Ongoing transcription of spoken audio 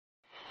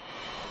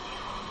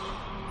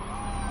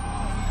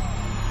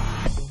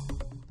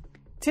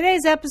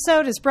Today's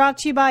episode is brought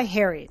to you by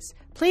Harry's.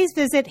 Please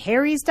visit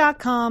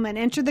harrys.com and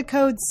enter the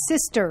code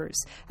SISTERS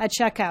at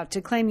checkout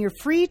to claim your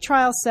free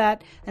trial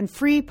set and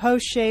free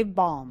post-shave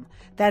balm.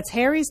 That's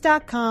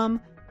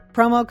harrys.com,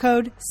 promo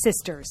code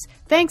SISTERS.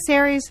 Thanks,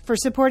 Harry's, for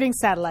supporting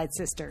Satellite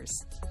Sisters.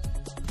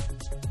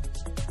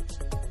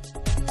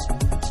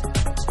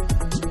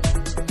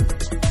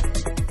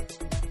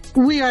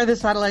 We are the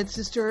Satellite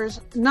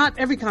Sisters. Not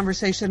every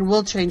conversation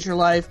will change your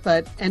life,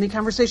 but any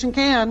conversation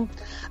can.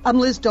 I'm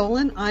Liz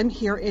Dolan. I'm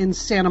here in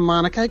Santa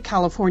Monica,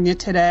 California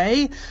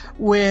today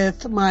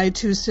with my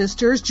two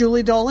sisters.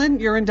 Julie Dolan,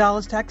 you're in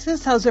Dallas,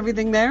 Texas. How's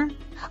everything there?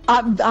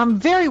 I'm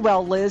very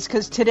well, Liz,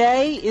 because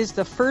today is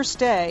the first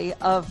day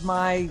of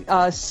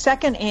my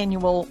second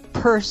annual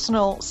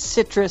personal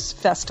citrus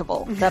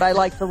festival that I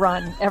like to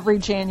run every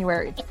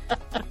January.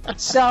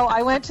 So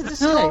I went to the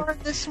store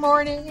this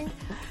morning,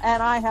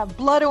 and I have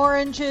blood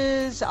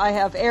oranges, I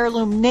have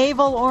heirloom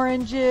navel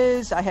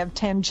oranges, I have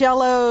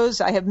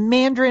tangelos, I have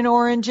mandarin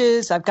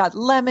oranges, I've got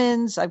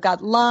lemons, I've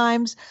got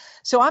limes.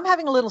 So I'm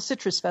having a little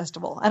citrus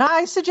festival, and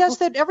I suggest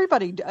that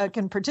everybody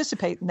can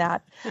participate in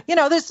that. You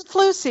know, this is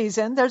flu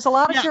season. There's a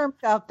lot of germs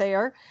out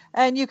there,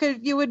 and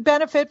you would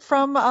benefit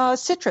from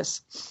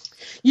citrus.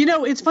 You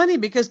know, it's funny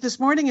because this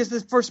morning is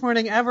the first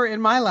morning ever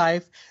in my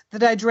life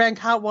that I drank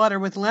hot water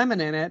with lemon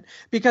in it,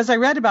 because I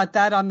read about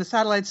that on the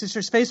Satellite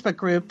Sisters Facebook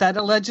group that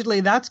allegedly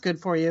that's good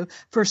for you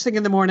first thing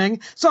in the morning.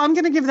 So I'm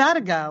going to give that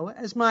a go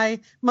as my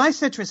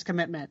citrus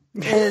commitment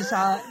is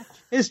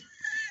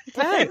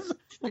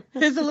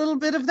is a little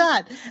bit of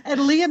that.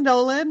 And Leah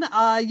Nolan,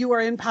 you are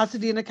in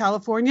Pasadena,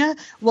 California.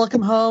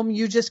 Welcome home.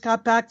 You just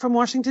got back from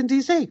Washington,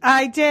 D.C.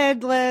 I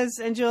did, Liz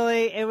and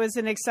Julie. It was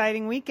an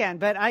exciting weekend,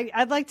 but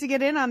I'd like to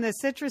get in on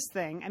this citrus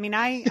thing. I mean,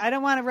 I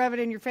don't want to rub it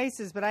in your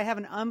faces, but I have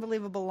an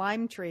unbelievable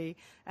lime tree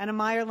and a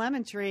Meyer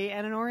lemon tree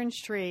and an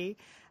orange tree.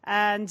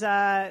 And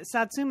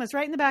Satsuma's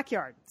right in the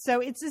backyard.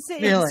 So it's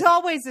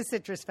always a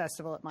citrus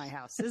festival at my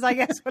house, is I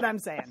guess what I'm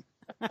saying.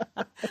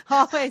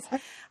 Always.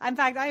 In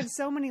fact, I have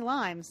so many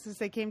limes since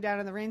they came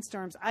down in the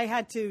rainstorms. I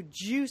had to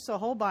juice a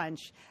whole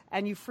bunch,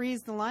 and you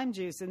freeze the lime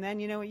juice, and then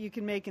you know what you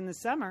can make in the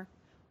summer?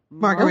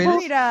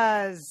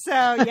 Margaritas.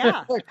 So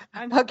yeah.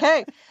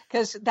 Okay,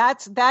 because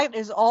that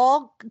is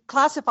all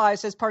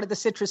classifies as part of the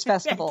citrus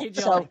festival. Thank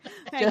you, Julie.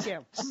 Thank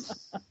you.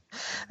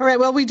 All right.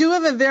 Well, we do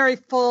have a very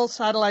full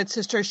Satellite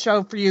Sisters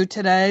show for you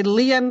today.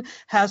 Leanne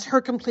has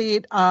her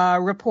complete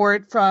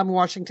report from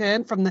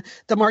Washington, from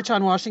the March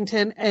on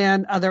Washington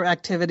and other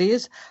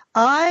activities.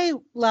 I,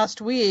 last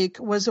week,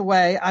 was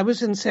away. I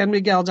was in San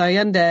Miguel de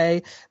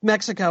Allende,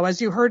 Mexico. As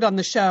you heard on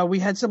the show, we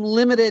had some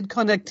limited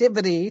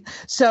connectivity.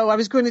 So I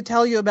was going to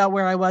tell you about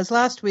where I was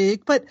last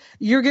week, but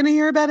you're going to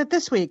hear about it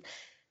this week.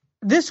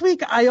 This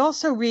week, I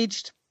also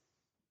reached,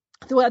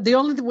 the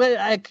only way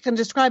I can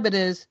describe it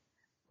is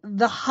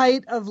the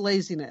height of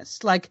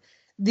laziness, like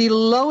the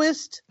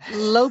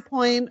low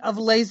point of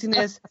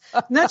laziness.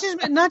 Not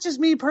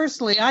just me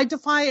personally. I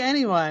defy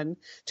anyone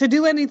to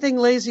do anything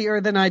lazier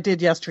than I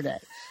did yesterday.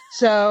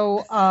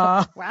 So,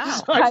 wow.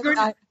 So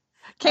I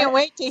can't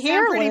wait to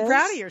hear. You're pretty Liz.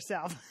 Proud of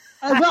yourself.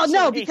 Well,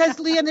 no, because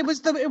Leanne,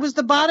 it was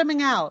the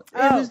bottoming out.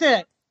 It was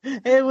it.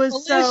 It was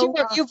Liz,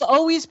 you've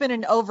always been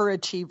an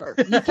overachiever.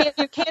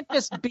 You can't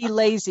just be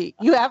lazy.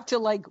 You have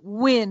to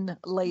win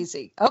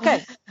lazy.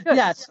 Okay. Good.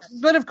 Yes.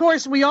 But of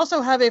course, we also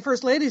have a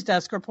First Ladies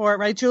Desk report,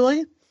 right,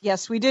 Julie?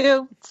 Yes, we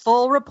do.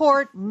 Full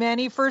report.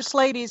 Many First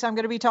Ladies I'm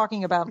going to be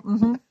talking about.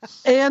 Mm-hmm.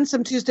 And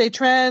some Tuesday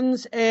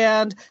trends,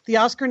 and the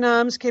Oscar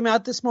noms came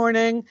out this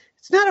morning.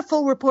 It's not a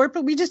full report,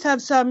 but we just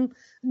have some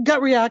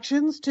gut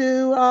reactions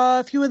to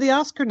a few of the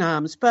Oscar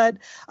noms. But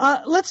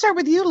let's start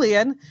with you,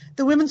 Leanne,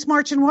 the Women's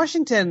March in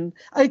Washington.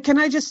 Can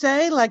I just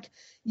say,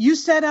 you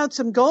set out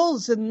some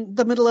goals in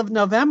the middle of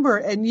November,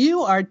 and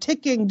you are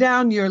ticking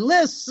down your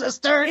list,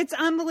 sister. It's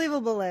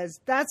unbelievable, Liz.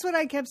 That's what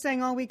I kept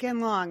saying all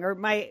weekend long. Or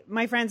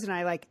my friends and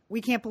I,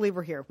 we can't believe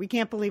we're here. We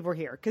can't believe we're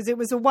here. Because it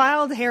was a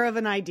wild hair of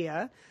an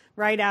idea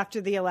right after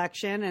the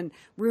election, and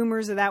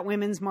rumors of that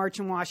Women's March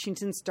in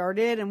Washington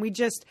started, and we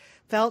just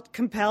felt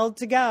compelled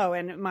to go.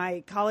 And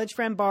my college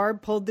friend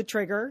Barb pulled the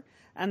trigger,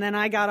 and then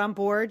I got on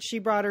board. She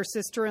brought her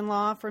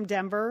sister-in-law from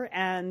Denver,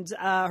 and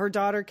her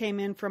daughter came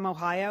in from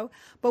Ohio.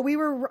 But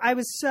I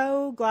was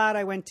so glad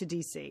I went to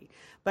D.C.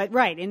 But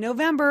right, in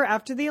November,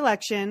 after the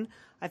election,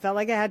 I felt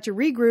like I had to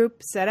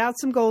regroup, set out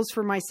some goals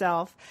for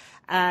myself.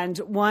 And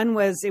one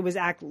was, it was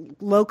act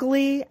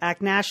locally,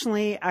 act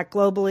nationally, act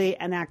globally,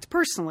 and act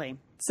personally.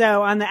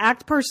 So on the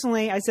act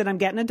personally, I said, I'm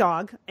getting a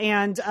dog,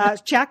 and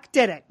check,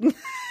 did it.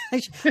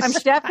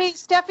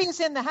 Steffi's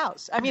in the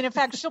house. I mean, in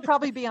fact, she'll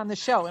probably be on the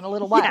show in a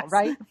little while,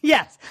 right?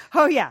 Yes.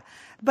 Oh, yeah.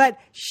 But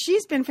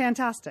she's been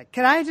fantastic.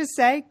 Can I just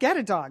say, get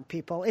a dog,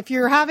 people. If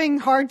you're having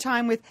a hard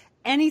time with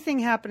anything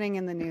happening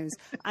in the news,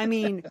 I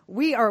mean,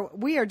 we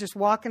are just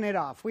walking it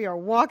off. We are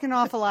walking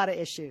off a lot of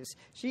issues.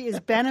 She is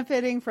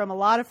benefiting from a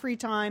lot of free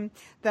time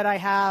that I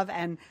have,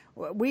 and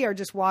we are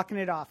just walking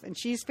it off. And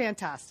she's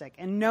fantastic.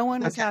 And no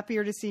one was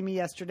happier to see me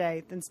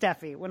yesterday than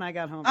Steffi when I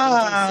got home.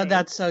 Oh,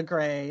 that's so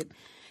great.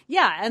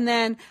 Yeah, and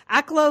then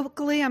act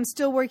locally, I'm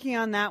still working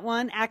on that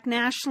one. Act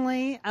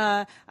nationally,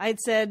 I'd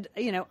said,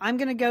 I'm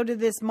going to go to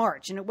this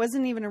march, and it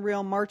wasn't even a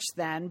real march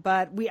then,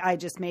 but I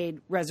just made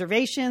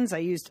reservations. I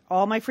used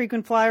all my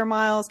frequent flyer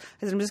miles.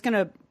 I said, I'm just going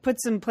to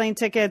put some plane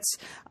tickets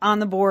on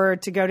the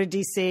board to go to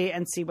DC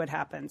and see what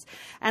happens.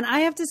 And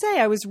I have to say,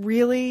 I was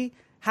really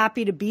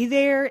happy to be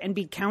there and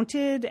be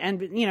counted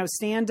and,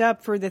 stand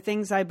up for the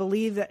things I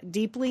believe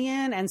deeply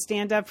in and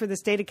stand up for the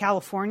state of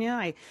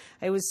California.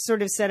 I was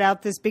sort of set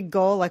out this big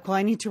goal, like, well,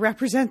 I need to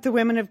represent the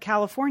women of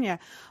California.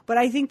 But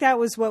I think that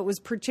was what was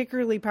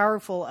particularly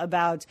powerful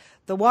about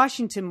the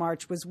Washington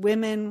March was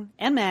women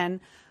and men,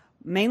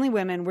 mainly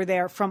women, were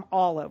there from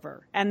all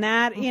over. And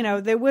that,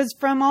 there was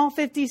from all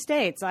 50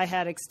 states. I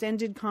had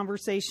extended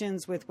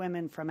conversations with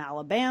women from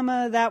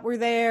Alabama that were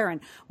there and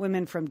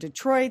women from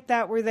Detroit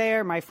that were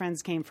there. My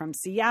friends came from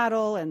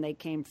Seattle and they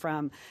came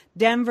from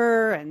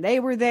Denver and they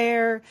were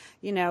there.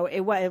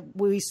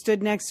 We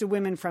stood next to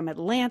women from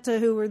Atlanta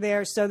who were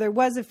there. So there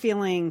was a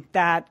feeling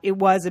that it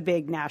was a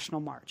big national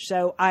march.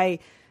 So I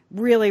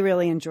really,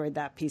 really enjoyed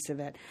that piece of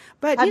it.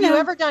 But have you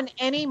ever done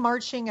any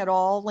marching at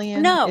all,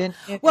 Leanne? No.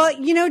 Well,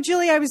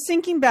 Julie, I was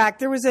thinking back.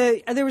 There was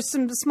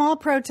some small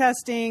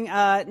protesting,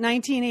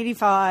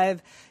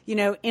 1985.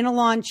 In a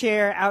lawn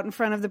chair out in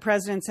front of the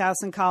president's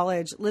house in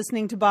college,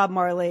 listening to Bob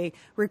Marley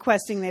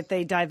requesting that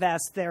they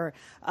divest their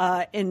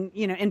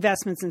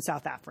investments in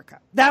South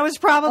Africa. That was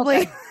probably.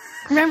 Okay.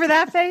 Remember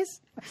that face?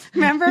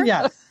 Remember?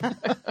 Yes.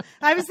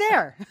 I was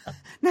there.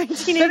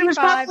 1985. But it was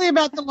probably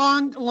about the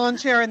lawn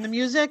chair and the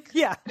music.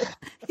 Yeah.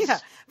 Yeah.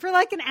 For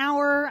like an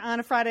hour on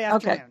a Friday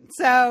afternoon. Okay.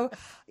 So,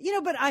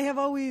 but I have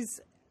always,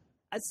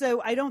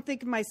 I don't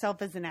think of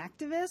myself as an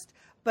activist,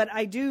 but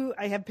I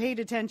have paid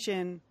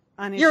attention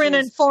on issues. You're an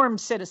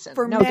informed citizen.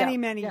 For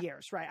many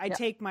years, right? I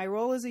take my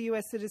role as a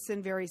U.S.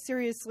 citizen very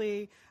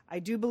seriously. I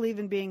do believe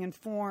in being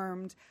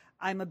informed.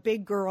 I'm a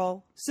big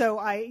girl. So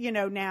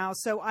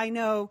so I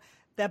know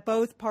that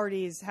both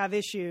parties have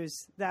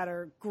issues that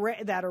are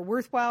great, that are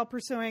worthwhile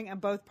pursuing,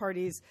 and both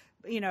parties,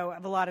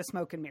 have a lot of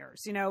smoke and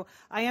mirrors.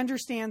 I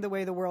understand the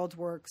way the world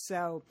works,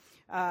 so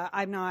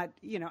I'm not,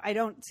 I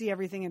don't see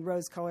everything in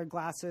rose-colored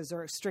glasses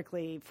or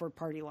strictly for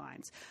party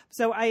lines.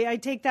 So I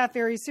take that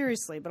very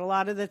seriously, but a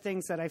lot of the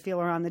things that I feel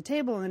are on the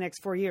table in the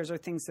next 4 years are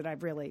things that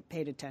I've really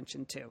paid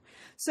attention to.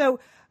 So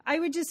I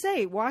would just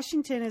say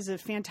Washington is a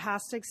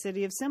fantastic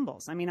city of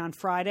symbols. I mean, on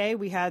Friday,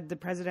 we had the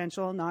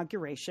presidential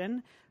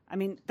inauguration. I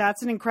mean,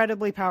 that's an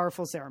incredibly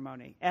powerful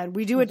ceremony, and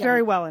we do it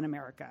very well in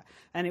America.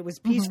 And it was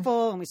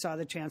peaceful, and we saw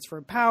the transfer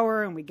of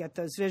power, and we get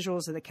those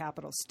visuals of the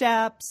Capitol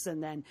steps,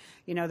 and then,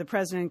 the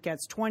president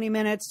gets 20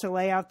 minutes to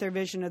lay out their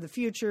vision of the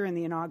future in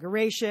the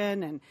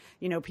inauguration,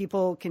 and,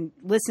 people can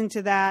listen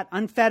to that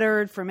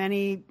unfettered from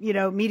any,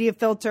 media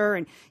filter,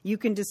 and you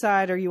can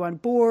decide, are you on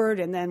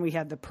board? And then we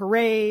had the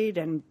parade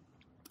and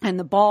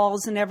the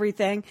balls and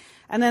everything.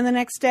 And then the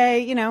next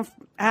day,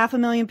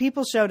 500,000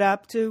 people showed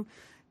up to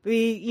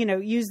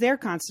use their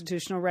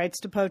constitutional rights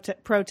to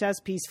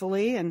protest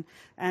peacefully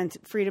and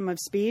freedom of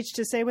speech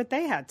to say what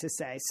they had to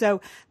say.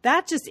 So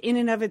that just in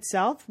and of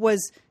itself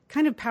was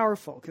kind of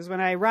powerful, because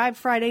when I arrived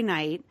Friday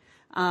night,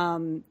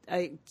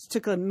 I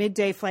took a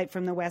midday flight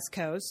from the West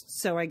Coast,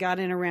 so I got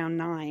in around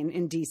 9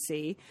 in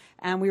D.C.,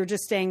 and we were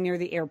just staying near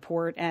the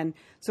airport. And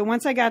so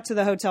once I got to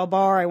the hotel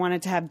bar, I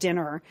wanted to have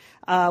dinner,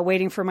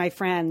 waiting for my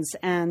friends.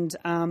 And,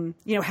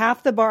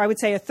 half the bar, I would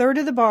say a third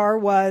of the bar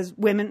was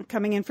women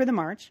coming in for the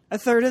march. A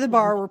third of the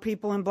bar were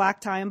people in black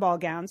tie and ball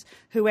gowns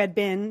who had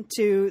been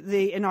to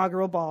the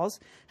inaugural balls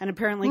and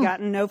apparently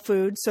gotten no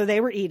food, so they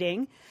were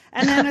eating.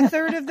 And then a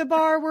third of the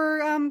bar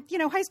were,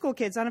 high school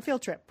kids on a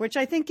field trip, which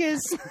I think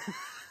is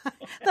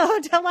the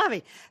hotel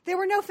lobby. There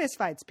were no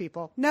fistfights,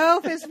 people. No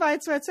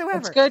fistfights whatsoever.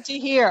 It's good to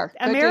hear.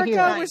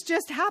 America was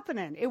just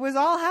happening. It was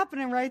all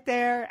happening right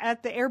there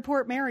at the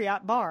airport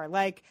Marriott bar.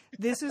 Like,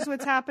 this is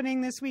what's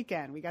happening this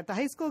weekend. We got the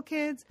high school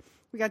kids,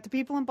 we got the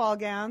people in ball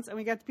gowns, and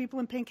we got the people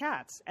in pink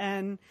hats.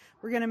 And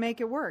we're going to make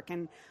it work.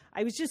 And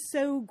I was just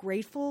so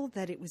grateful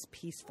that it was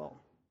peaceful.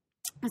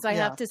 As I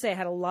have to say, I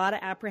had a lot of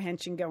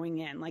apprehension going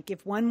in. Like,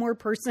 if one more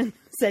person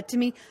said to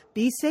me,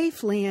 be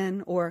safe,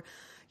 Leanne, or,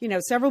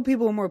 several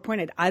people were more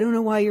pointed, I don't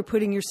know why you're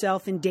putting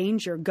yourself in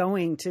danger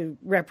going to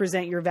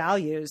represent your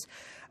values.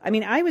 I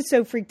mean, I was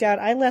so freaked out.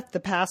 I left the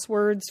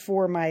passwords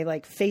for my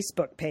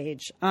Facebook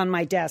page on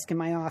my desk in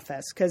my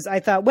office because I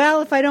thought,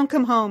 well, if I don't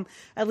come home,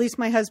 at least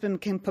my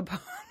husband can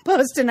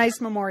post a nice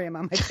memoriam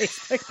on my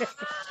Facebook page.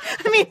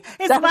 I mean,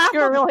 it's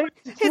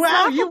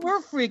laughable. You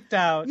were freaked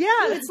out. Yeah,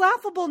 it's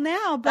laughable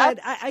now, but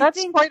I think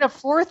that's quite a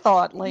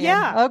forethought, Leanne.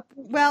 Yeah.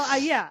 Well,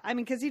 I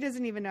mean, because he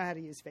doesn't even know how to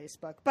use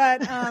Facebook.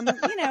 But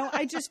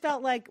I just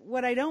felt like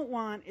what I don't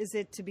want is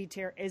it to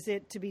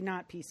be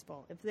not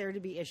peaceful. If there are to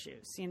be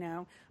issues,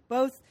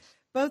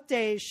 both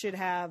days should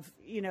have,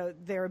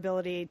 their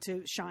ability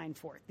to shine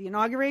forth. The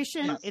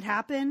inauguration, It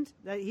happened.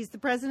 He's the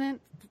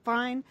president,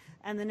 fine.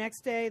 And the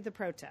next day, the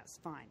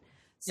protest, fine.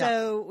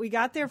 So we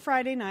got there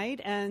Friday night,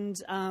 and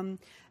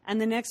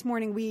the next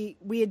morning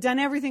we had done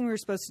everything we were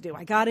supposed to do.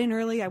 I got in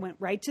early. I went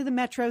right to the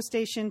metro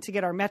station to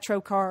get our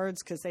metro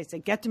cards because they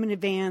said get them in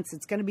advance.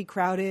 It's going to be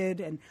crowded.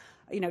 And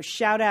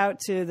shout out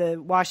to the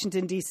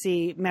Washington,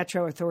 D.C.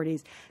 metro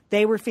authorities.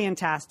 They were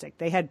fantastic.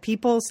 They had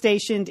people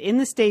stationed in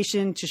the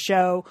station to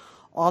show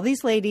all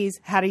these ladies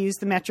how to use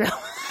the metro.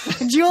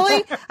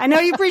 Julie, I know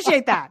you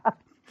appreciate that.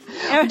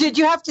 Did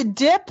you have to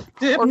dip?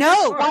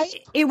 No,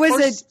 it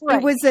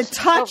was a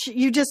touch.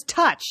 You just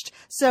touched.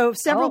 So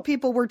several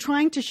people were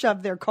trying to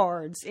shove their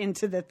cards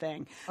into the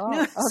thing.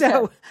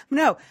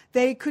 No,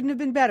 they couldn't have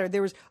been better.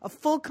 There was a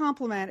full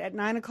complement at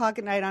 9:00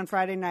 at night on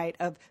Friday night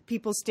of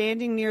people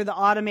standing near the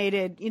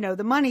automated,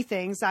 the money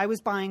things. I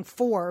was buying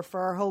 4 for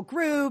our whole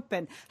group,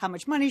 and how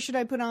much money should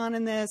I put on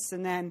in this?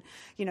 And then,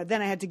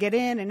 then I had to get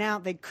in and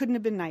out. They couldn't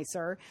have been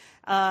nicer.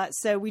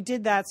 So we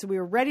did that. So we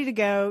were ready to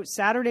go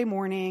Saturday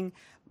morning.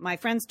 My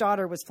friend's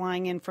daughter was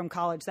flying in from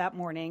college that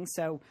morning.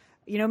 So,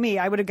 me,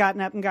 I would have gotten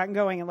up and gotten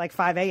going at like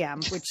 5 a.m.,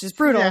 which is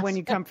brutal when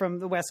you come from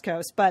the West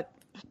Coast. But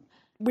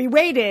we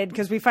waited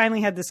because we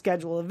finally had the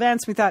scheduled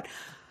events. We thought,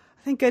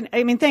 thank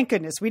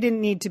goodness we didn't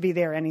need to be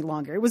there any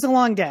longer. It was a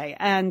long day.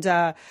 And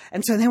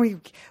so then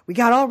we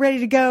got all ready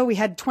to go. We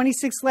had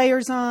 26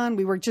 layers on.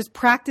 We were just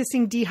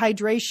practicing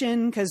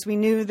dehydration because we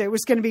knew there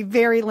was going to be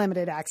very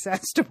limited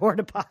access to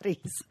porta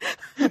potties.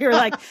 We were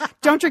like,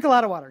 don't drink a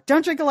lot of water.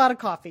 Don't drink a lot of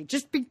coffee.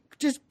 Just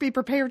be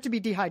prepared to be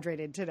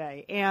dehydrated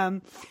today.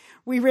 And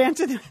we got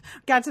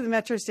to the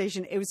metro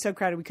station. It was so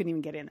crowded we couldn't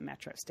even get in the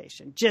metro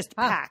station. Just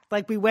packed.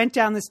 Like we went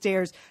down the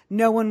stairs.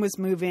 No one was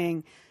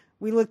moving.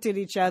 We looked at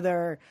each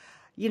other.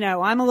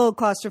 I'm a little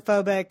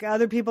claustrophobic.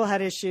 Other people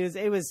had issues.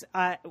 It was,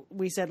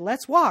 we said,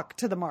 let's walk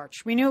to the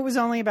march. We knew it was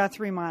only about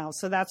 3 miles.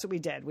 So that's what we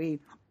did.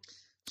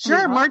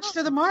 March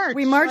to the march.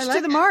 We marched to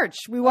the march.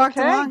 We walked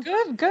along.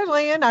 Good,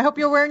 Leanne. I hope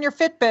you're wearing your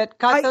Fitbit.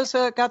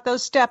 Got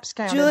those steps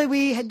counted. Julie,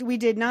 we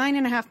did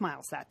 9.5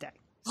 miles that day.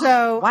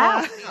 So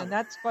wow, and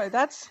that's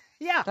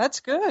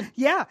good.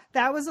 Yeah,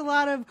 that was a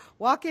lot of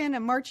walking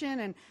and marching,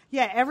 and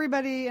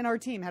everybody in our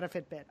team had a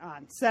Fitbit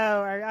on. So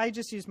I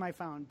just used my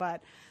phone,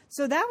 but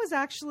so that was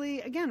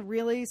actually again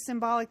really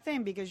symbolic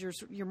thing because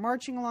you're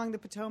marching along the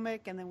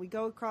Potomac, and then we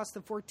go across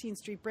the 14th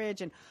Street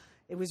Bridge, and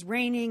it was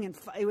raining, and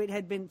it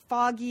had been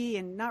foggy,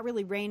 and not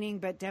really raining,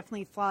 but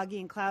definitely foggy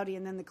and cloudy.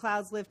 And then the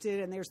clouds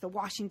lifted, and there's the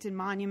Washington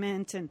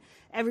Monument, and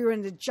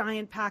everyone, the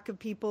giant pack of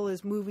people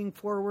is moving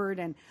forward.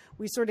 And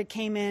we sort of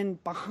came in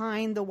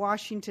behind the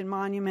Washington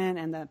Monument,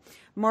 and the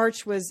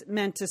march was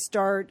meant to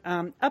start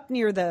up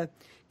near the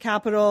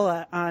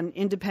Capitol on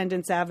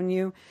Independence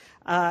Avenue,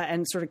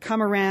 and sort of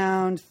come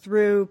around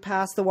through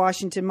past the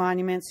Washington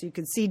Monument so you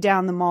could see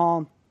down the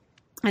mall.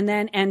 And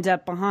then end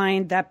up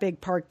behind that big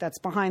park that's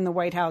behind the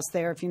White House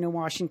there, if you know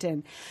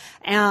Washington.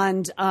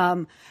 And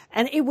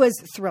it was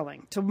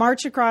thrilling to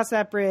march across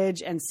that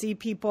bridge and see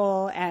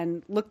people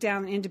and look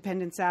down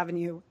Independence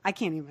Avenue. I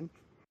can't even.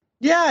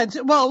 Yeah,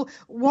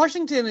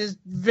 Washington is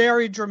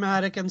very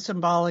dramatic and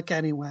symbolic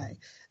anyway.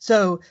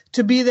 So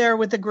to be there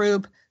with the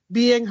group,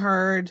 being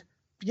heard,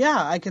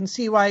 I can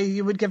see why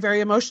you would get very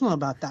emotional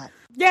about that.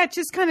 Yeah, it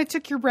just kind of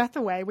took your breath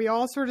away. We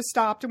all sort of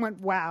stopped and went,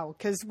 wow,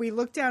 because we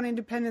looked down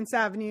Independence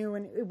Avenue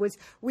and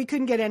we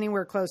couldn't get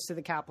anywhere close to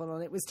the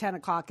Capitol. It was 10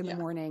 o'clock in the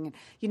morning.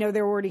 And,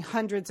 there were already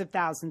hundreds of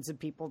thousands of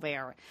people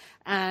there.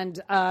 And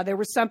there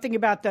was something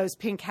about those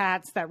pink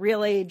hats that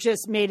really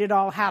just made it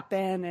all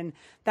happen. And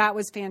that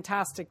was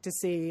fantastic to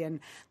see. And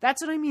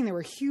that's what I mean. There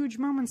were huge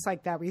moments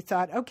like that where you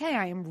thought, okay,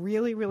 I am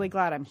really, really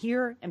glad I'm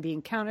here and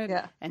being counted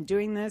and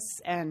doing this.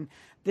 And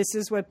this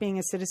is what being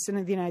a citizen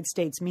of the United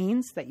States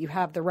means, that you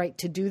have the right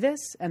to do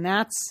this, and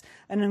that's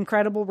an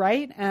incredible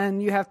right,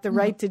 and you have the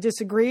right to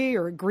disagree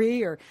or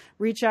agree or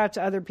reach out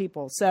to other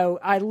people. So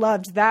I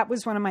loved that.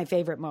 Was one of my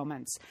favorite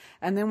moments.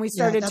 And then we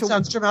started that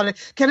sounds dramatic.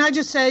 Can I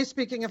just say,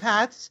 speaking of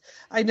hats,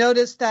 I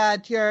noticed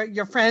that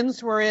your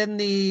friends were in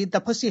the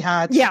pussy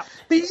hats. Yeah.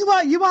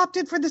 But you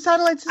opted for the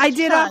satellite sister hat. I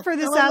did opt for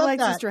the satellite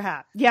sister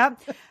hat.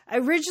 Yep.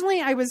 Originally,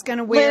 I was going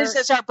to wear... Liz,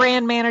 as our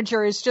brand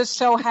manager, is just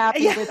so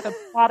happy with the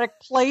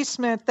product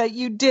placement that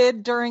you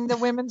did during the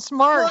Women's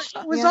March.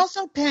 Well, it was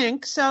also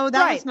pink, so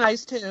that was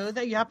nice, too,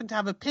 that you happened to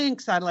have a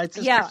pink satellite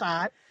sister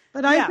hat.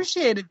 But I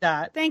appreciated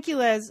that. Thank you,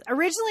 Liz.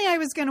 Originally, I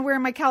was going to wear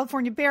my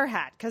California bear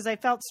hat because I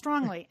felt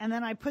strongly. And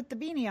then I put the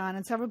beanie on,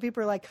 and several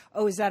people were like,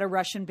 oh, is that a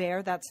Russian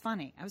bear? That's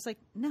funny. I was like,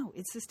 no,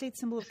 it's the state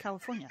symbol of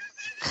California.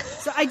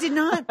 So I did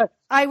not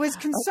 – I was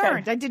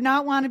concerned. Okay. I did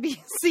not want to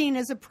be seen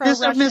as a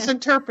pro-Russian.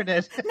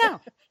 Misinterpreted.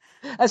 No.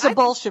 As a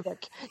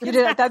Bolshevik. You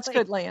did, that's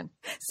good, Lian.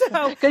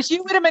 So because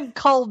you would have been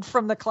culled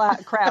from the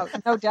crowd,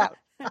 no doubt.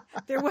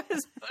 There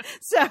was.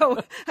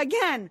 So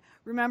again,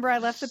 remember I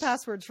left the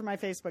passwords for my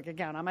Facebook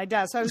account on my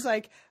desk. So I was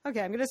like,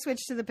 okay, I'm going to switch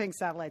to the pink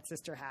satellite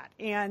sister hat.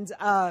 And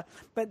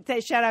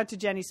but shout out to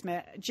Jenny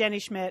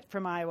Schmidt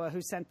from Iowa,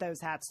 who sent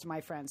those hats to my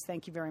friends.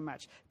 Thank you very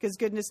much, because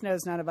goodness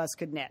knows none of us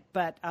could knit.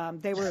 But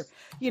they were,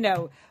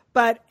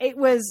 But it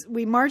was.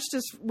 We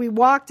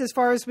walked as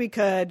far as we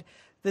could.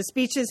 The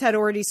speeches had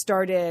already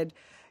started.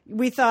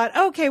 we thought,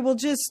 okay,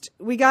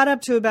 we got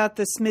up to about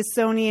the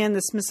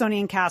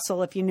Smithsonian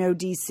Castle, if you know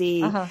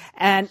DC. Uh-huh.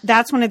 And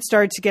that's when it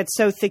started to get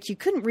so thick you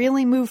couldn't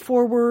really move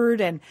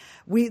forward. And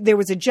there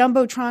was a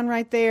Jumbotron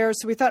right there.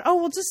 So we thought,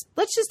 oh,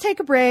 let's just take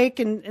a break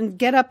and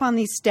get up on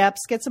these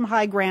steps, get some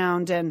high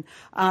ground and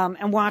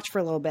watch for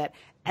a little bit.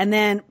 And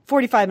then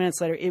 45 minutes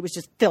later, it was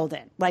just filled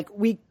in. Like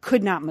we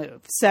could not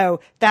move.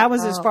 So that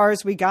was as far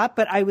as we got.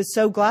 But I was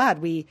so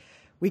glad we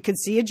could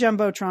see a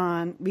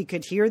Jumbotron. We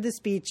could hear the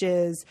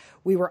speeches.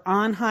 We were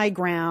on high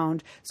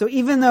ground. So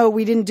even though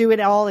we didn't do it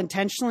all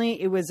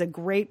intentionally, it was a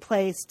great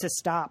place to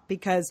stop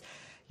because,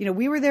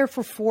 we were there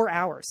for 4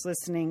 hours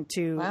listening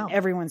to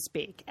everyone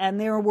speak. And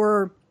there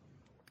were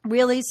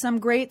really some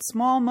great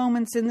small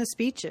moments in the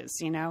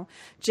speeches,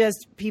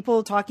 just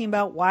people talking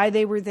about why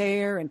they were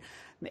there. And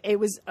it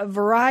was a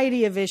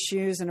variety of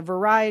issues and a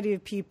variety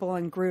of people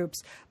and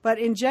groups. But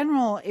in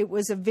general, it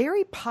was a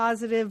very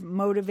positive,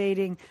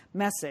 motivating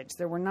message.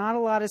 There were not a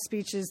lot of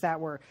speeches that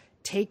were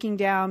taking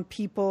down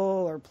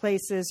people or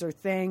places or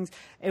things.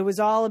 It was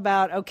all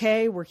about,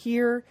 okay, we're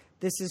here.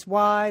 This is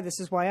why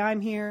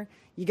I'm here.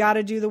 You got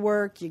to do the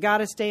work. You got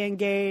to stay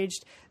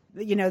engaged.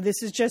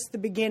 This is just the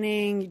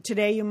beginning.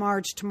 Today you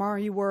march, tomorrow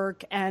you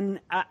work. And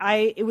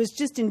it was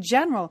just in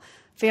general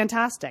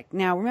fantastic.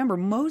 Now, remember,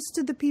 most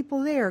of the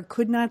people there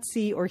could not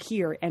see or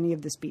hear any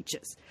of the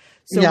speeches.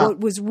 So what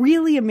was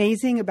really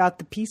amazing about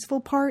the peaceful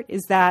part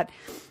is that,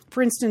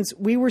 for instance,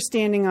 we were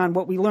standing on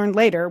what we learned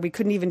later. We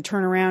couldn't even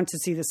turn around to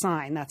see the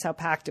sign. That's how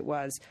packed it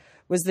was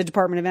the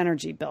Department of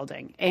Energy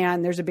building.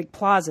 And there's a big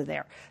plaza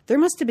there. There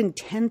must have been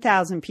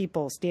 10,000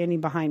 people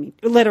standing behind me,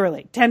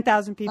 literally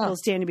 10,000 people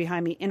standing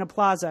behind me in a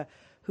plaza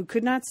who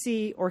could not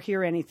see or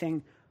hear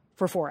anything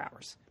for 4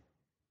 hours.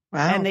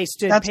 Wow. And they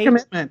stood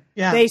commitment.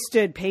 Yeah. They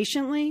stood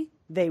patiently.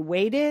 They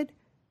waited,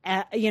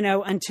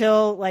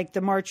 until like the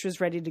march was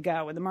ready to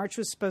go. And the march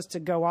was supposed to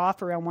go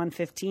off around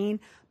 1:15,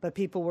 but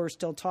people were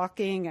still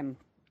talking and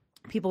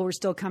people were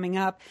still coming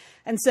up.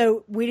 And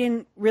so we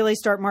didn't really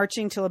start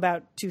marching till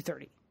about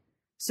 2:30.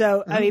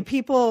 So, I mean,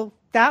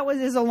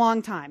 is a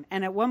long time.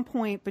 And at one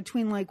point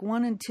between like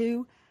 1 and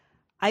 2,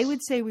 I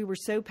would say we were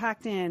so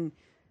packed in,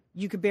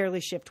 you could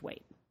barely shift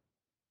weight.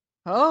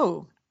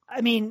 Oh,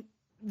 I mean,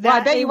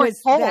 I bet you were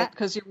cold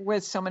because you were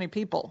with so many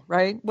people,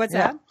 right? What's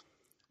that?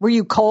 Were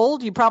you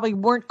cold? You probably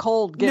weren't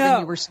cold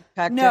given you were so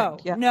packed in.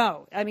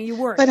 No. I mean, you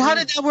weren't. But how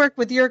did that work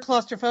with your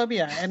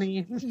claustrophobia?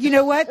 You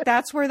know what?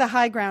 That's where the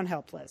high ground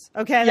helped, Liz.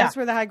 Okay, that's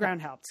where the high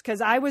ground helps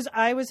because I was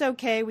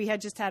okay. We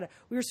had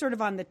we were sort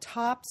of on the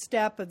top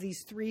step of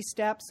these 3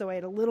 steps, so I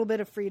had a little bit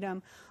of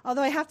freedom.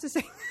 Although I have to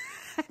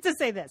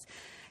say this,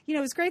 it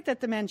was great that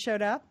the men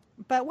showed up.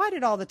 But why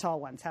did all the tall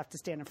ones have to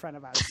stand in front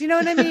of us? You know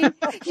what I mean?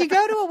 You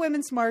go to a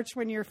women's march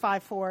when you're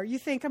 5'4", you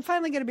think, I'm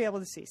finally going to be able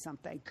to see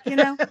something,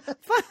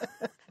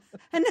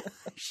 And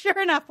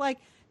sure enough, like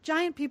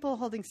giant people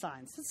holding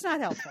signs. It's not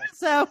helpful.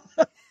 So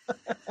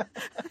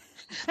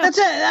that's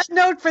a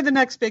note for the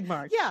next big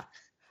march. Yeah.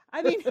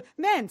 I mean,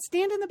 men,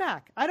 stand in the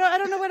back. I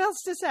don't know what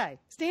else to say.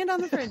 Stand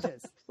on the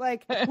fringes.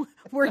 Like,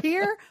 we're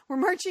here, we're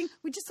marching.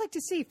 We just like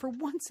to see for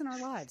once in our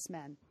lives,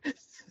 men.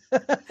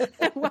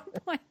 At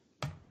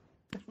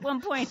one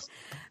point,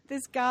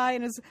 this guy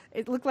and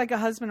it looked like a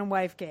husband and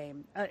wife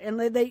game, and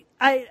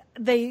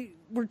they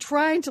were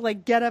trying to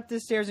like get up the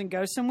stairs and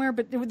go somewhere,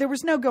 but there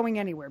was no going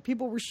anywhere.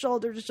 People were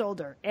shoulder to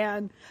shoulder,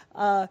 and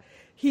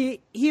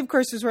he of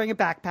course was wearing a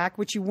backpack,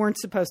 which you weren't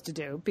supposed to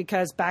do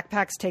because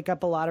backpacks take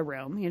up a lot of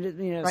room.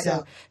 Right.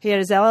 So he had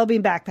his LL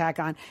Bean backpack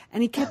on,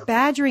 and he kept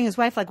badgering his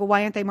wife like, "Well,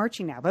 why aren't they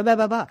marching now? Blah blah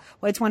blah blah.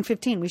 Well, it's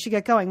 1:15. We should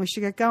get going. We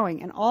should get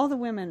going." And all the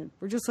women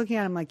were just looking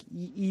at him like,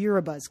 "You're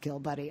a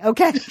buzzkill, buddy.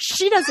 Okay,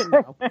 she doesn't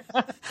know."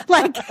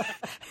 Like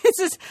it's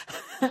just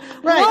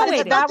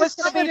right. That was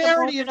the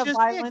severity of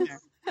violence.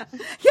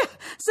 Yeah.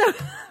 So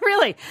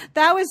really,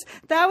 that was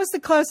the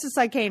closest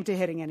I came to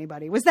hitting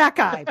anybody was that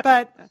guy.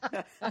 But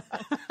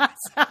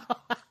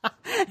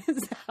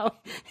so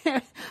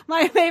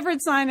my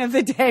favorite sign of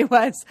the day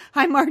was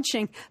 "I'm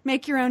marching.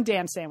 Make your own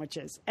damn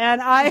sandwiches."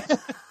 And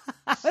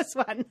that was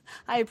fun.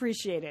 I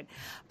appreciate it.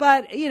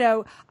 But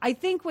I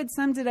think what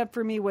summed it up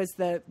for me was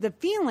the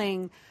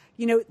feeling.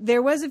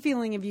 There was a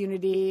feeling of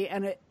unity,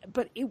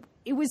 but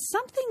it was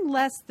something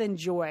less than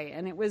joy.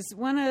 And it was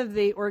one of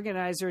the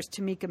organizers,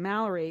 Tamika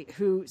Mallory,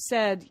 who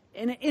said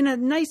in a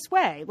nice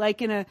way,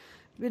 like in a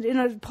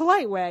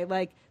polite way,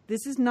 like,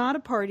 this is not a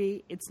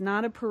party. It's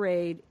not a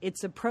parade.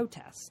 It's a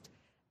protest.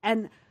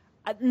 And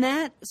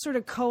that sort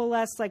of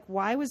coalesced, like,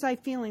 why was I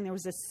feeling there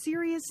was a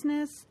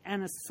seriousness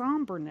and a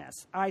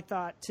somberness, I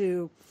thought,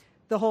 to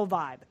the whole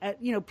vibe.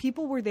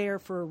 People were there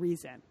for a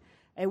reason.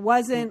 It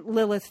wasn't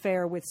Lilith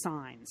Fair with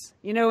signs.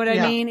 You know what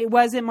I mean? It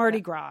wasn't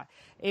Mardi Gras.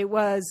 It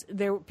was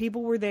there.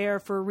 People were there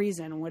for a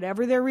reason.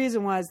 Whatever their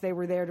reason was, they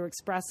were there to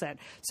express it.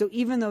 So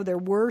even though there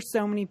were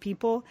so many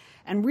people,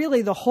 and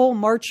really the whole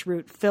march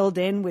route filled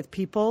in with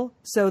people.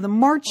 So the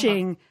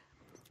marching,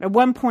 at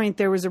one point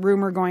there was a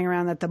rumor going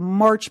around that the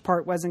march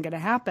part wasn't going to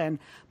happen.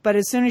 But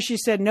as soon as she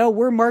said, "No,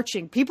 we're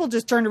marching," people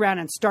just turned around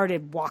and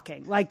started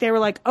walking. Like they were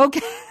like,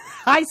 "Okay."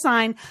 I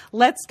sign,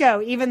 let's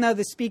go, even though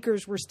the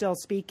speakers were still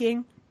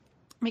speaking,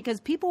 because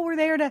people were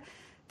there to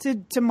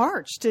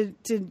march, to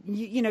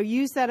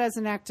use that as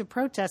an act of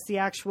protest.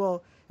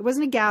 It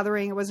wasn't a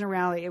gathering, it wasn't a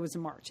rally, it was a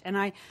march.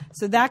 And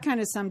so that kind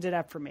of summed it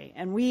up for me.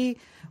 And we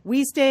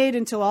stayed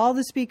until all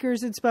the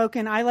speakers had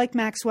spoken. I like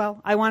Maxwell.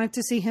 I wanted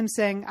to see him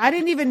sing. I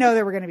didn't even know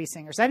there were going to be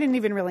singers. I didn't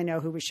even really know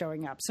who was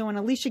showing up. So when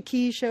Alicia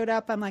Keys showed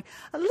up, I'm like,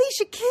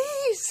 Alicia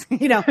Keys!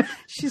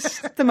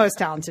 She's the most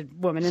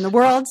talented woman in the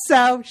world.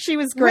 So she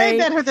was great.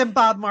 Way better than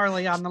Bob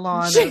Marley on the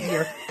lawn of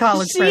your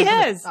college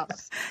president's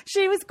house.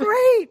 She was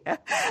great.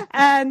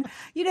 And,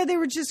 they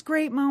were just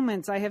great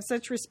moments. I have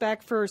such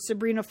respect for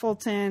Sabrina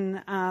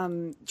Fulton,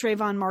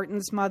 Trayvon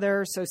Martin's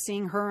mother. So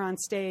seeing her on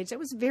stage, that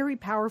was very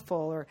powerful.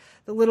 Or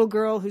the little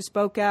girl who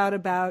spoke out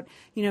about,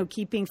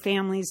 keeping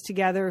families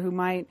together who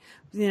might,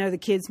 the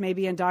kids may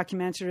be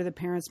undocumented or the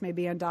parents may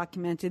be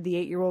undocumented. The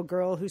 8-year-old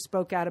girl who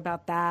spoke out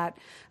about that.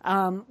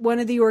 One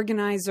of the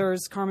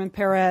organizers, Carmen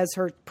Perez,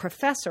 her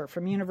professor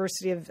from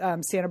University of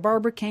Santa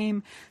Barbara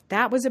came.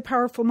 That was a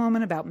powerful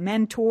moment about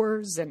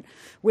mentors and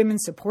women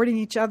supporting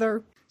each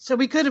other. So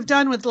we could have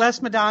done with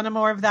less Madonna,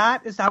 more of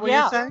that. Is that what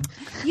you're saying?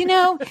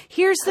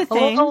 Here's the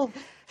thing.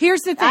 Here's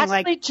the thing.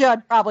 Ashley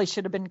Judd probably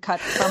should have been cut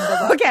from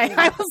the. Okay,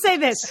 I will say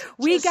this.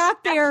 We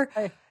got there.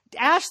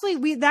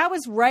 Ashley, that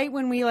was right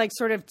when we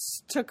sort of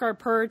took our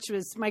perch. It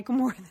was Michael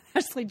Moore and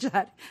Ashley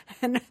Judd.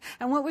 And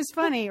what was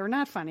funny or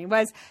not funny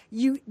was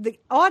the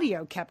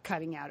audio kept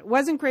cutting out. It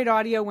wasn't great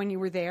audio when you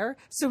were there.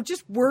 So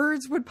just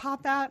words would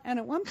pop out. And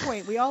at one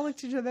point we all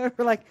looked at each other and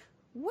were like,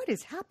 what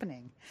is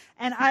happening?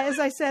 And as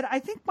I said, I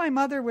think my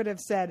mother would have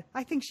said,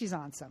 I think she's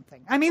on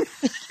something. I mean,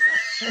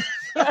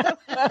 I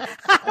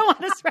don't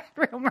want to spread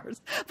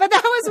rumors, but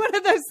that was one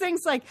of those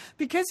things,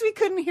 because we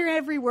couldn't hear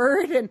every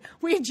word and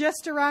we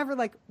just arrived, we're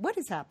like, what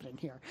is happening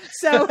here?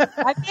 So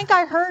I think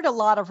I heard a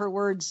lot of her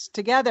words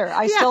together.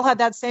 I still had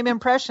that same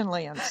impression,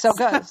 Lian. So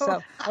good.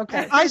 So,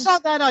 okay. I saw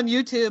that on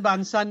YouTube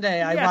on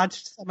Sunday. I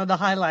watched some of the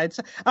highlights.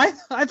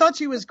 I thought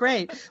she was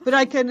great, but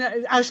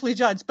Ashley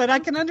Judd, but I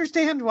can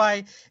understand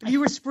why if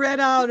you were spread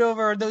out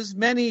over those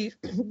many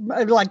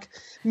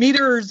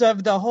meters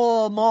of the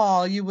whole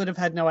mall, you would have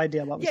had no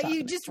idea what was happening.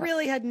 You just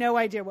really had no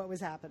idea what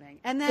was happening.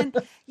 And then,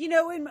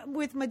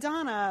 with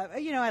Madonna,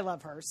 I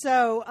love her.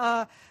 So,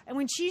 and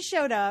when she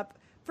showed up,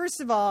 first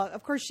of all,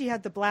 of course, she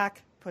had the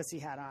black pussy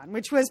hat on,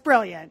 which was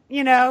brilliant.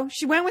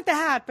 She went with the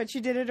hat, but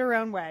she did it her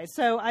own way.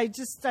 So I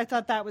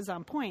thought that was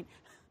on point.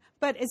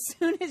 But as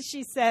soon as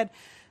she said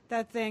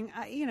that thing,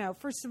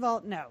 first of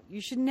all, no, you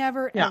should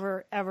never,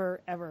 ever,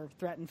 ever, ever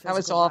threaten physical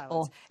violence. That was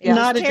awful. Yeah.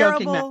 Not a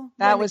joking matter.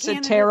 That was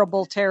a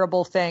terrible,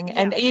 terrible thing.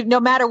 Yeah. And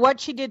no matter what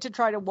she did to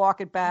try to walk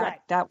it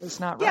back, that was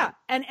not right. Yeah.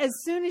 And as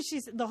soon as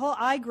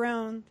I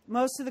groaned,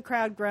 most of the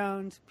crowd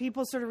groaned.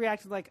 People sort of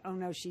reacted like, oh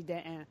no, she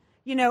didn't.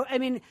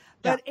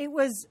 But it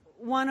was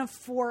one of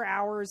 4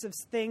 hours of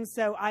things.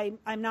 So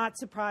I'm not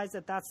surprised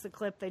that that's the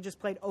clip they just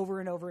played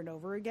over and over and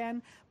over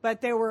again.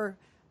 But there were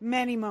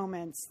many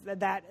moments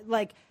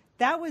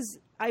that was,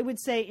 I would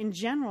say, in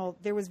general,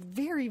 there was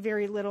very,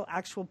 very little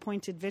actual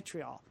pointed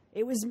vitriol.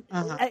 It was,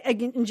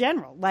 in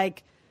general,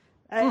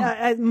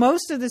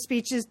 most of the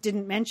speeches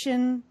didn't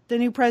mention the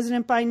new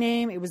president by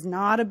name. It was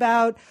not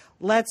about,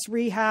 let's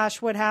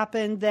rehash what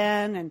happened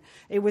then. And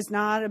it was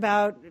not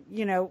about,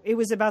 it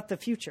was about the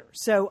future.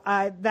 So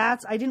I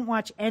didn't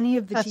watch any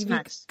of the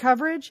TV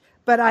coverage,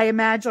 but I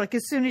imagine,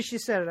 as soon as she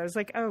said it, I was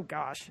like, oh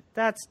gosh,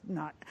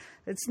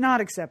 it's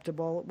not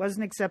acceptable. It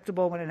wasn't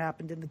acceptable when it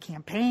happened in the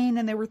campaign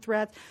and there were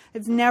threats.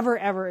 It's never,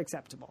 ever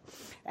acceptable.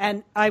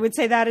 And I would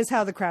say that is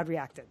how the crowd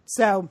reacted.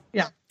 So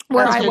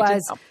where I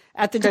was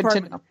at the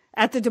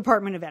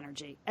Department of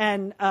Energy.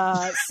 And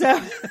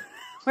so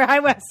where I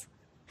was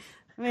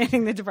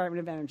managing the Department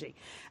of Energy.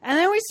 And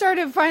then we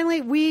started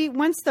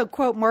once the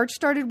quote march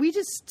started, we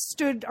just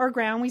stood our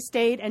ground. We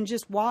stayed and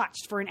just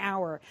watched for an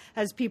hour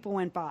as people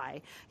went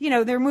by.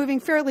 They're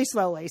moving fairly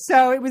slowly.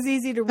 So it was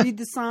easy to read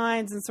the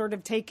signs and sort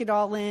of take it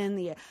all in,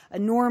 the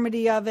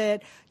enormity of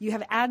it. You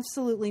have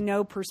absolutely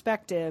no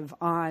perspective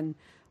on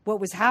what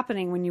was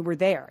happening when you were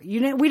there. We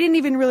didn't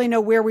even really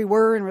know where we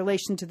were in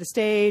relation to the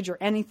stage or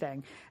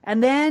anything.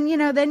 And then,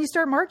 then you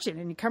start marching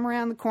and you come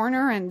around the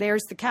corner and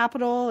there's the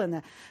Capitol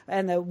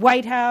and the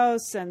White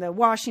House and the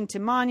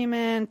Washington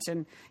Monument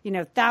and,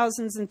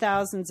 thousands and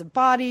thousands of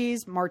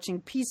bodies marching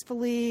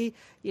peacefully.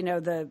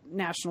 The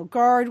National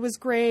Guard was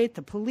great.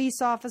 The police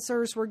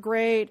officers were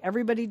great.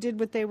 Everybody did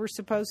what they were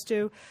supposed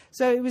to.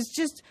 So it was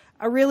just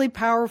a really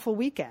powerful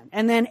weekend.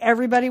 And then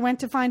everybody went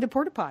to find a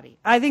porta potty.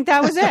 I think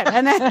that was it.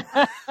 And then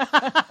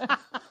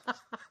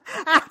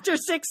after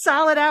 6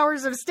 solid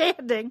hours of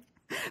standing,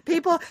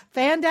 people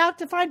fanned out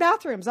to find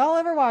bathrooms all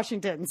over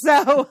Washington.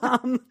 So,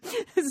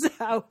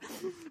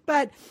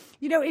 but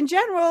in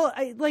general,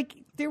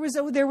 there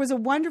was a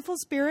wonderful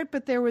spirit,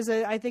 but there was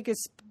I think a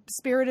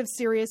spirit of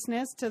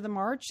seriousness to the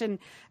march, and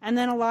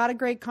then a lot of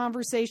great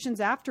conversations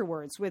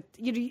afterwards.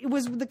 It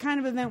was the kind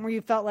of event where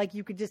you felt like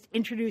you could just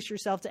introduce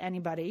yourself to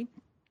anybody.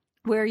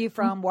 Where are you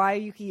from? Why are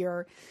you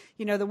here?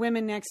 The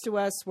women next to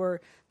us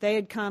were They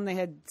had come. They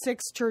had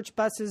 6 church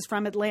buses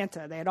from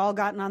Atlanta. They had all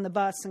gotten on the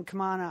bus and come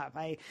on up.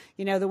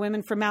 The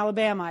women from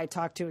Alabama I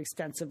talked to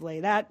extensively.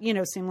 That,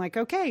 seemed like,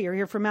 okay, you're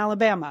here from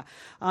Alabama.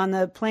 On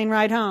the plane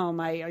ride home,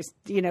 I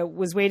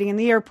was waiting in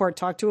the airport,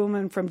 talked to a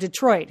woman from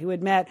Detroit who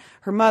had met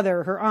her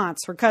mother, her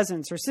aunts, her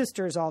cousins, her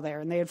sisters all there,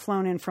 and they had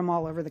flown in from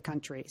all over the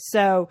country.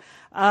 So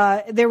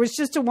there was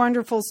just a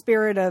wonderful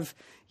spirit of,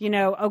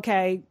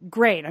 okay,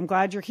 great. I'm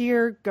glad you're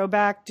here. Go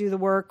back, do the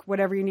work,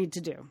 whatever you need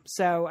to do.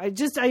 So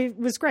it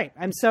was great.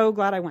 I'm so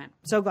glad I went.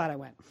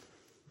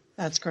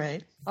 That's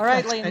great. All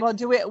right, Lian. Well,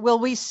 will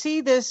we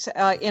see this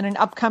in an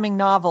upcoming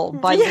novel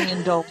by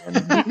Lian Dolan? Do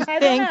you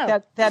think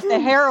that the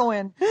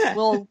heroine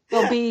will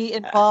be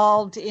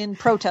involved in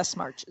protest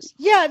marches?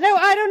 Yeah, no,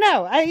 I don't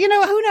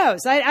know. Who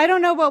knows? I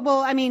don't know what will.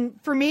 I mean,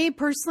 for me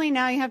personally,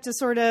 now you have to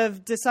sort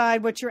of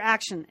decide what your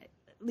action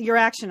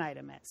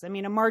item is. I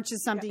mean, a march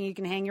is something you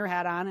can hang your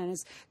hat on. And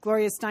as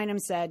Gloria Steinem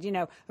said,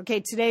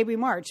 okay, today we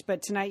march,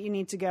 but tonight you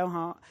need to go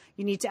home.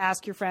 You need to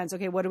ask your friends,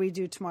 okay, what do we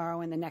do tomorrow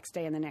and the next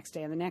day and the next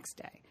day and the next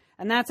day?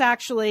 And that's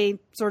actually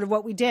sort of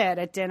what we did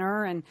at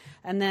dinner. And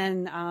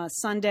then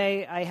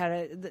Sunday, I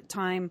had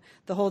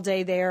the whole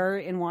day there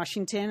in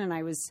Washington, and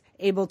I was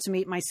able to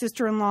meet my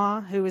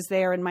sister-in-law who was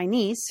there and my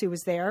niece who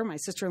was there. My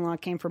sister-in-law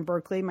came from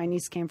Berkeley. My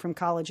niece came from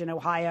college in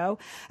Ohio.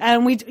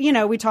 And we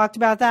talked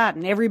about that,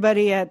 and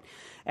everybody at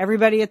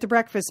the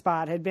breakfast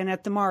spot had been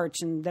at the march,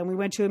 and then we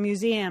went to a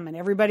museum, and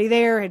everybody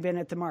there had been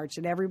at the march,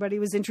 and everybody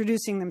was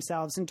introducing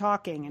themselves and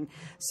talking. And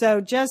so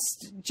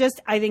just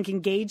I think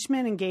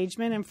engagement,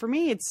 and for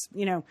me, it's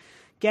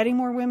getting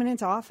more women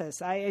into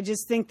office. I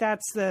just think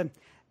that's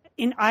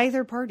in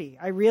either party.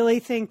 I really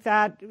think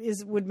that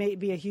would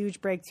be a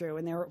huge breakthrough,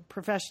 and there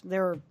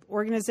are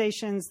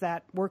organizations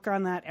that work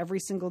on that every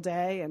single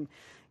day, and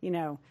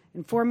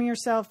informing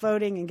yourself,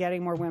 voting, and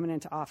getting more women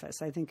into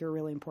office, I think are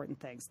really important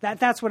things.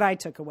 That's what I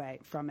took away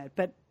from it.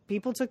 But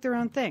people took their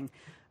own thing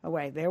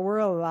away. There were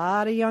a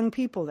lot of young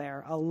people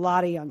there, a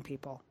lot of young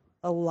people,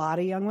 a lot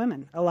of young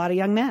women, a lot of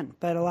young men,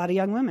 but a lot of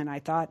young women. I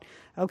thought,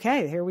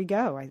 okay, here we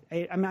go.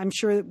 I'm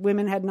sure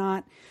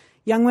that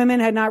young women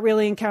had not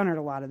really encountered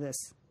a lot of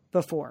this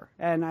before.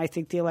 And I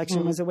think the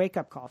election was a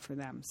wake-up call for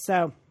them.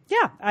 So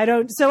yeah, I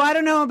don't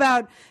know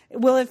about,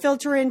 will it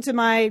filter into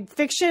my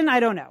fiction? I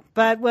don't know.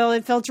 But will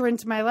it filter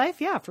into my life?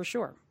 Yeah, for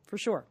sure.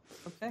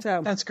 Okay.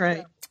 So that's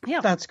great.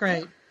 Yeah. That's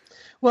great.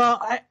 Well,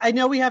 I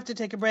know we have to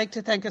take a break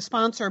to thank a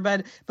sponsor,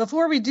 but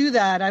before we do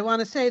that, I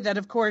want to say that,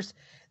 of course,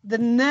 the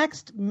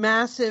next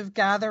massive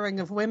gathering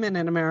of women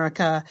in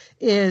America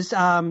is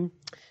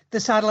the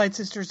Satellite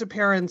Sisters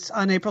appearance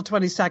on April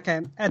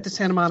 22nd at the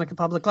Santa Monica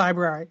Public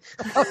Library.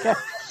 Okay.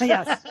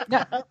 Yes.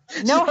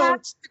 No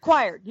hats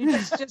required. You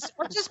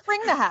just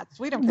bring the hats.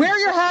 We don't wear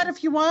your hat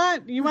if you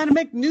want. You want to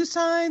make new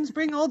signs,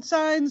 bring old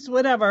signs,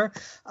 whatever.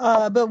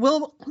 But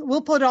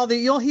we'll put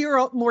you'll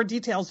hear more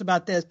details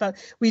about this, but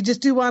we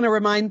just do want to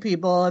remind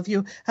people, if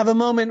you have a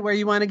moment where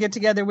you want to get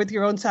together with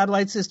your own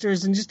Satellite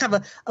Sisters and just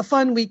have a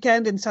fun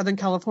weekend in Southern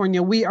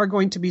California, we are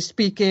going to be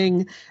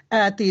speaking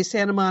at the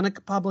Santa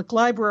Monica Public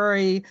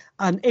Library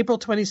on April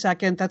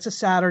 22nd. That's a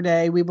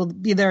Saturday. We will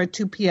be there at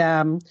 2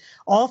 p.m.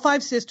 All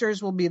 5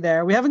 sisters will be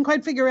there. We haven't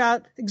quite figured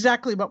out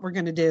exactly what we're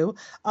going to do,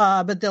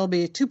 but there'll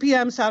be 2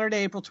 p.m.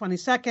 Saturday, April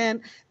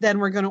 22nd. Then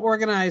we're going to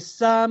organize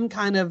some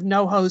kind of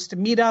no-host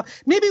meetup.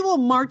 Maybe we'll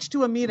march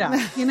to a meetup,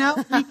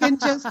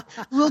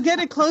 we'll get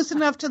it close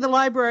enough to the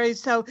library.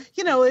 So,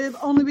 it'll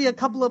only be a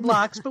couple of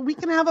blocks, but we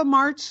can have a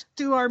march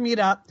to our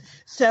meetup.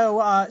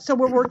 So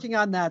we're working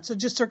on that. So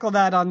just circle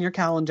that on your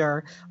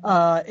calendar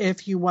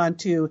if you want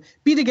to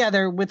be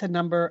together with a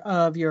number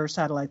of your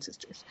Satellite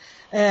Sisters.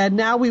 And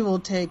now we will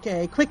take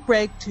a quick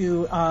break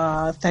to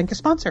thank a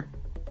sponsor.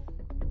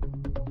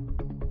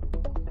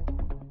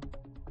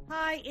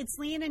 Hi, it's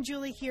Lian and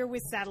Julie here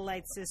with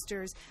Satellite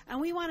Sisters, and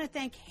we want to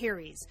thank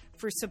Harry's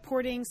for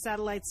supporting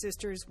Satellite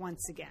Sisters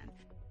once again.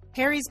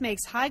 Harry's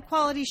makes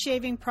high-quality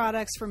shaving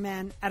products for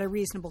men at a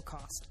reasonable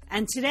cost.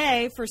 And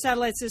today, for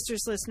Satellite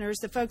Sisters listeners,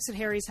 the folks at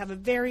Harry's have a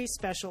very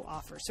special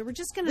offer. So we're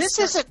just going to This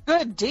is a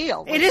good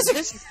deal. It is.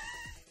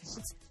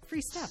 It's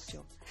free stuff,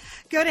 Jill.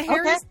 Go to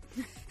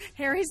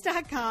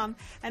Harry's.com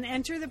and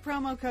enter the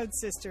promo code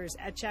SISTERS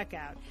at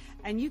checkout.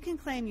 And you can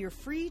claim your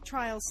free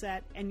trial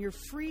set and your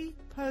free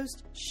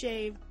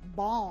post-shave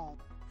balm.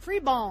 Free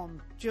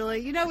balm,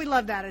 Julie. We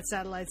love that at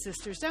Satellite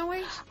Sisters, don't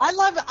we? I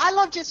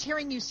love just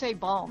hearing you say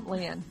balm,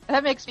 Lian.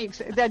 That makes me,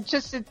 it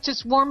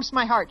just warms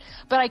my heart.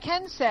 But I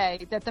can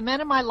say that the men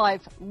in my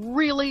life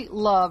really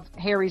love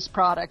Harry's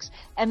products,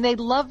 and they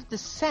love the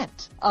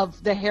scent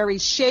of the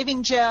Harry's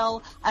shaving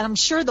gel, and I'm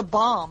sure the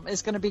balm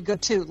is going to be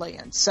good too,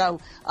 Lian. So,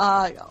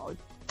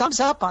 thumbs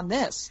up on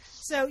this.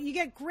 So you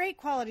get great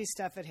quality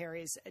stuff at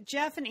Harry's.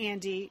 Jeff and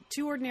Andy,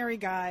 2 ordinary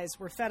guys,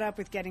 were fed up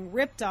with getting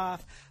ripped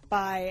off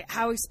by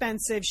how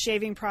expensive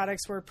shaving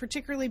products were,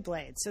 particularly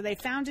blades. So they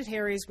founded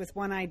Harry's with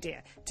one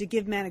idea: to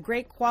give men a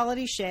great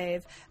quality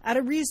shave at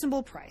a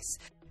reasonable price.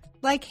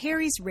 Like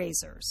Harry's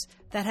razors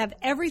that have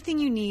everything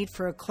you need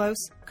for a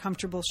close,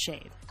 comfortable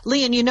shave.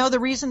 Leon, you know, the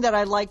reason that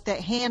I like the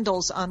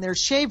handles on their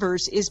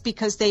shavers is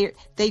because they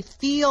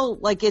feel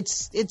like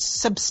it's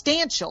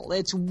substantial.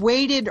 It's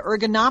weighted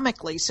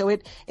ergonomically, so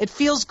it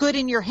feels good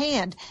in your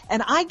hand.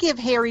 And I give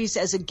Harry's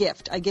as a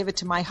gift. I give it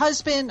to my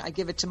husband. I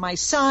give it to my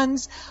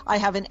sons. I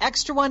have an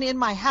extra one in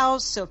my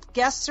house, so if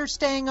guests are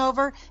staying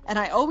over, and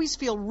I always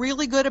feel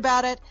really good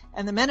about it.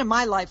 And the men in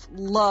my life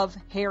love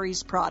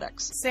Harry's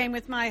products. Same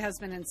with my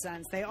husband and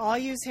sons. They all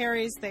use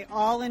Harry's. They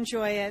all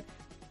enjoy it.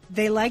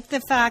 They like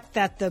the fact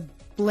that the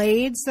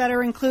blades that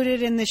are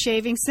included in the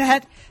shaving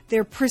set,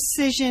 they're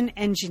precision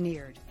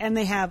engineered, and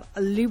they have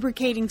a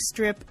lubricating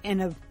strip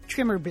and a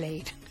trimmer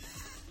blade,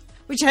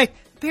 which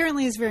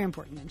apparently is very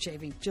important in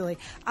shaving, Julie.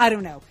 I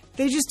don't know.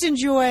 They just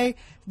enjoy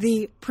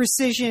the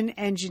precision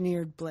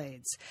engineered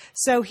blades.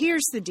 So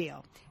here's the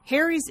deal.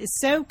 Harry's is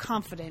so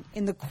confident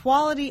in the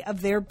quality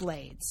of their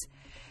blades.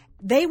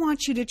 They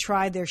want you to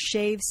try their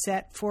shave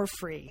set for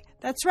free.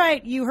 That's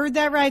right. You heard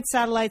that right,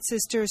 Satellite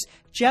Sisters.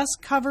 Just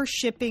cover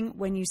shipping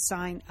when you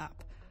sign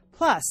up.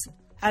 Plus,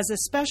 as a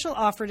special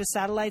offer to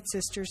Satellite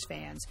Sisters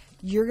fans,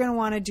 you're going to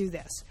want to do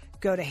this.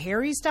 Go to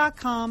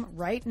harrys.com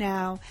right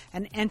now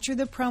and enter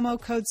the promo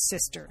code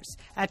SISTERS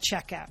at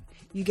checkout.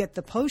 You get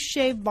the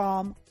post-shave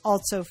balm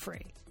also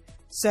free.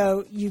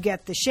 So you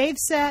get the shave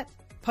set,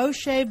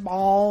 post-shave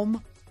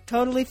balm,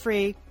 totally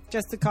free,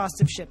 just the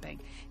cost of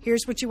shipping.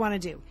 Here's what you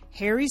want to do.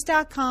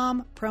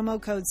 harrys.com,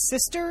 promo code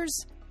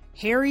SISTERS.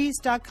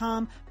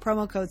 harrys.com,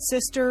 promo code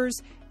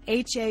SISTERS.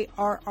 HARRYS.com,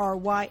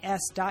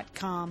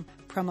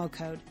 promo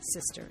code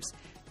SISTERS.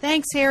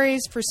 Thanks,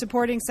 Harry's, for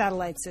supporting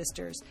Satellite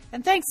Sisters.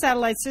 And thanks,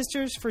 Satellite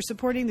Sisters, for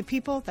supporting the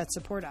people that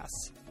support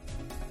us.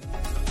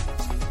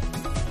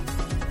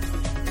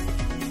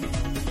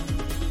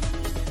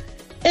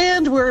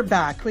 And we're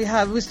back. We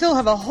still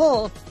have a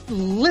whole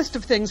list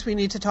of things we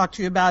need to talk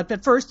to you about.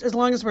 But first, as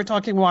long as we're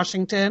talking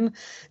Washington,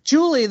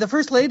 Julie, the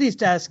First Lady's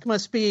desk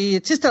must be,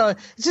 it's just a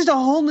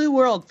whole new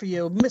world for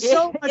you.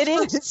 So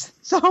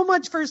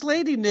much First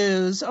Lady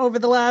news over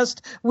the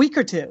last week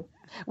or two.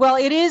 Well,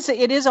 it is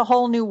a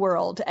whole new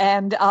world,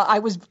 and I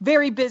was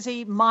very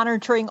busy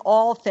monitoring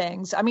all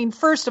things. I mean,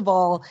 first of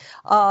all,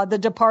 the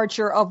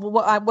departure of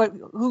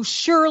who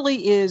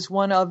surely is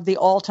one of the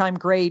all-time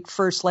great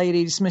first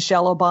ladies,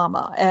 Michelle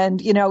Obama,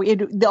 and you know,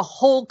 the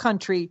whole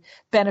country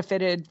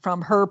benefited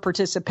from her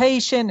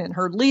participation and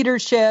her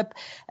leadership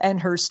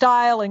and her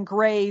style and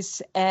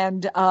grace,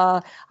 and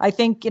I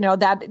think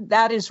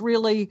that is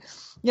really.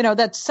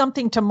 That's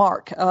something to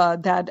mark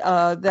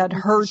that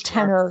her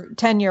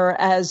tenure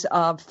as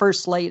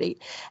First Lady.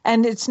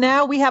 And it's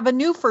now we have a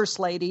new First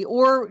Lady,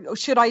 or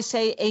should I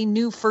say a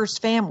new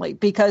First Family,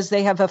 because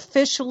they have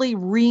officially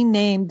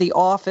renamed the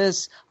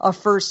office of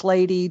First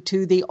Lady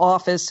to the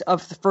office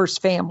of the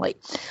First Family.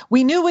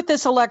 We knew with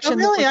this election. Oh,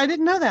 really? I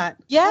didn't know that.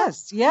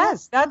 Yes.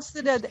 That's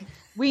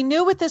we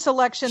knew with this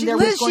election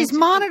she's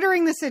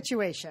monitoring the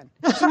situation.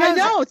 I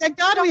know. Thank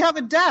God we have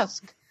a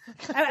desk.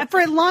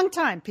 For a long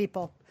time,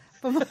 people.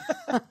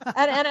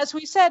 and as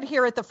we said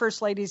here at the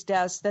First Lady's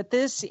desk,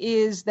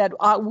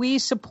 that we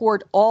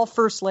support all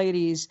First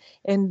Ladies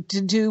and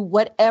to do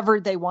whatever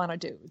they want to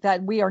do,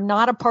 that we are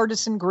not a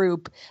partisan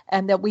group,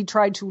 and that we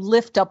try to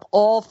lift up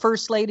all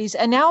First Ladies.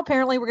 And now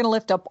apparently we're going to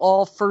lift up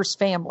all First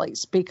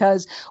Families,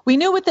 because we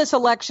knew with this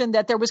election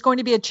that there was going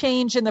to be a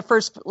change in the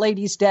First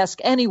Lady's desk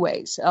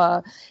anyways.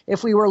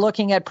 If we were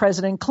looking at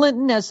President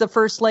Clinton as the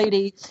First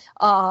Lady,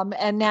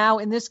 and now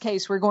in this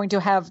case, we're going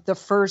to have the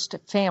First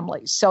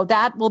Families. So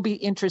that will be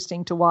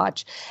interesting to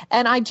watch.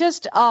 And I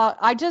just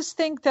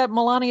think that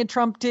Melania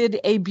Trump did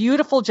a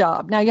beautiful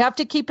job. Now you have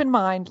to keep in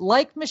mind,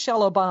 like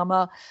Michelle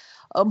Obama,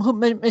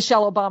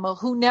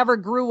 who never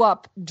grew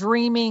up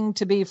dreaming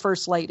to be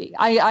First Lady.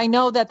 I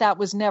know that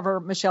was never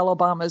Michelle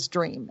Obama's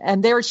dream.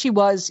 And there she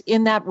was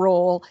in that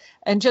role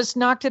and just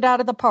knocked it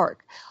out of the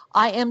park.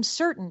 I am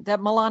certain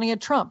that Melania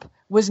Trump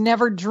was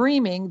never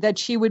dreaming that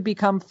she would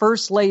become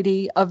First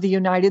Lady of the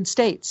United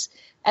States.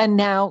 And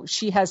now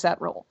she has that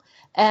role.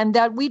 And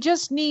that we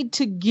just need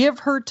to give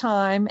her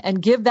time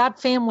and give that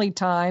family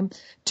time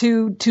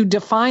to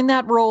define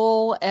that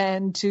role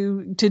and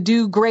to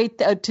do great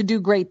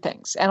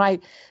things.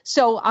 And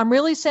so I'm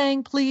really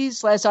saying,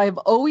 please, as I've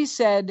always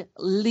said,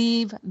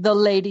 leave the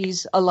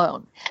ladies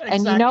alone. Exactly.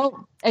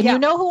 And you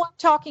know who I'm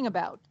talking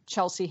about,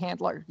 Chelsea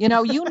Handler. You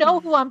know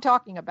who I'm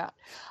talking about.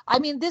 I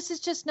mean, this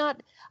is just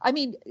not. I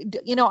mean,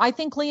 I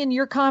think, Leon,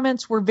 your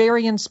comments were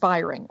very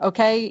inspiring.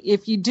 Okay,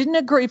 if you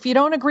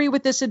don't agree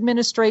with this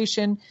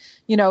administration,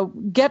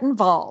 get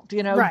involved.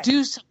 Right.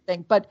 Do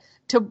something. But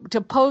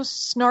to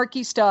post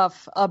snarky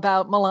stuff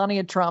about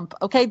Melania Trump,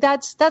 okay,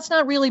 that's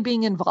not really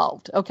being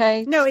involved.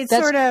 Okay, no, it's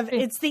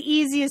it's the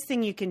easiest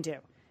thing you can do.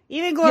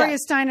 Even Gloria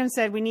Steinem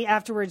said we need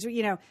afterwards.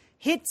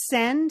 Hit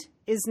send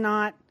is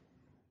not.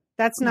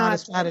 That's not a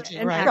strategy.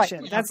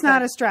 Action. Right. That's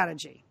not a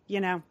strategy.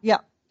 Yeah.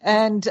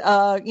 And,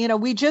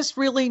 we just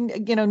really,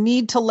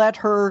 need to let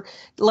her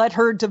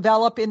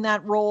develop in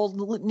that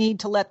role, need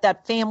to let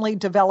that family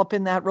develop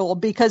in that role,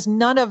 because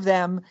none of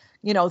them,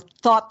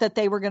 thought that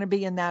they were going to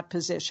be in that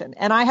position.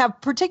 And I have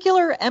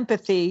particular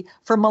empathy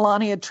for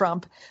Melania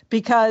Trump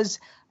because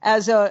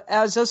as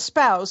a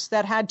spouse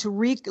that had to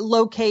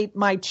relocate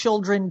my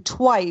children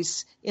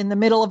twice in the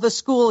middle of a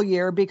school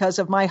year because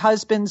of my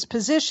husband's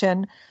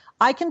position,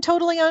 I can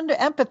totally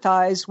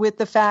empathize with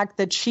the fact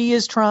that she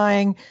is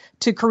trying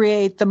to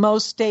create the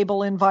most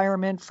stable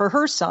environment for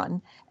her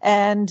son.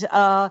 And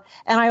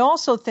I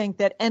also think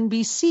that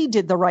NBC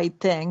did the right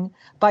thing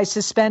by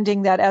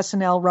suspending that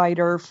SNL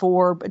writer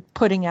for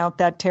putting out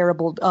that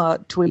terrible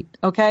tweet.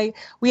 Okay,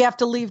 we have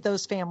to leave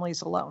those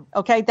families alone.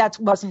 Okay, that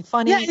wasn't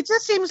funny. Yeah, it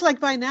just seems like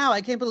by now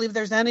I can't believe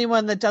there's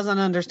anyone that doesn't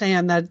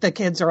understand that the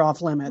kids are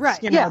off limits. Right.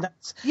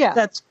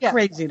 That's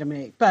crazy to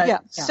me.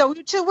 But So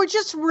we're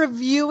just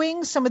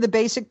reviewing some of the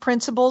basic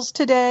principles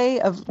today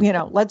of,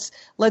 let's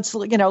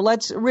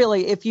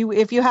really, if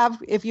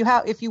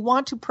you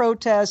want to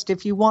protest,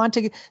 if you want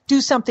to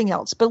do something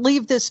else, but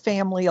leave this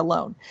family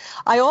alone.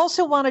 I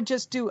also want to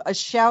just do a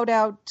shout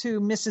out to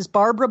Mrs.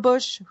 Barbara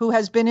Bush, who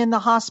has been in the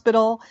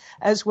hospital,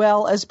 as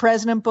well as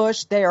President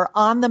Bush. They are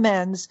on the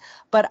mends,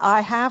 but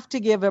I have to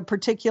give a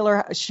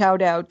particular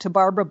shout out to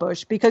Barbara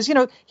Bush because,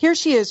 here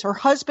she is. Her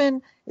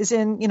husband is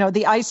in,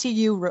 the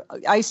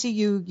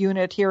ICU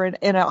unit here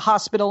in a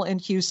hospital in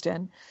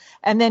Houston.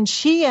 And then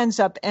she ends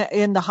up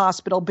in the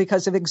hospital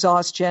because of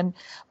exhaustion,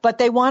 but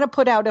they want to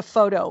put out a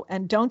photo.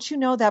 And don't you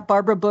know that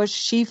Barbara Bush,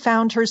 she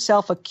found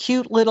herself a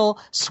cute little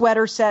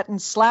sweater set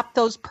and slapped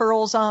those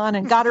pearls on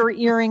and got her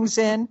earrings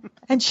in,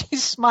 and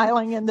she's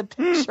smiling in the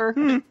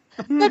picture.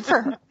 Good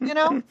for her,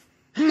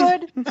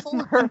 Good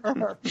for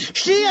her.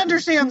 She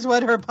understands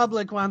what her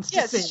public wants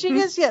to see. She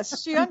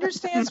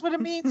understands what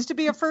it means to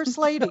be a first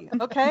lady.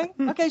 Okay.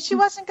 She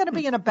wasn't going to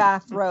be in a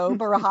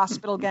bathrobe or a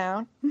hospital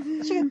gown.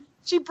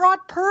 She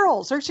brought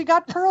pearls, or she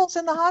got pearls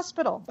in the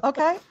hospital.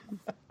 Okay.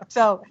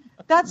 So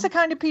that's the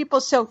kind of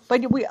people.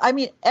 But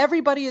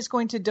everybody is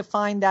going to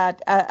define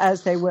that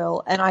as they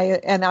will. And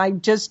I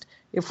just,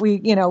 if we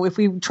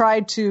try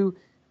to,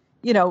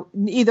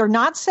 either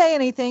not say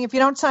anything. If you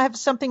don't have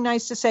something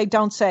nice to say,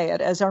 don't say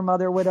it, as our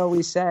mother would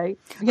always say.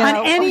 On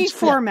any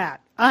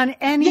format.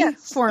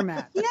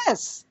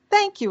 Yes.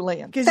 Thank you,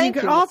 Lian. Because you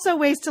could also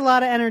waste a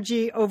lot of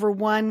energy over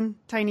one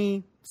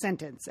tiny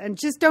sentence. And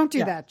just don't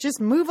do that. Just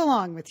move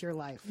along with your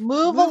life.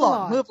 Move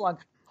along.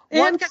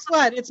 And guess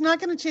what? It's not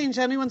going to change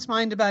anyone's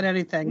mind about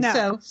anything.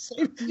 No.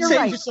 So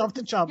save yourself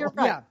the trouble. You're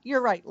right. Yeah.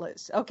 You're right,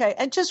 Liz. Okay.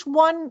 And just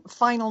one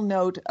final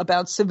note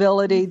about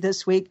civility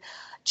this week.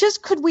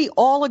 Just could we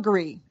all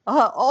agree,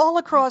 all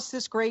across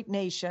this great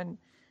nation,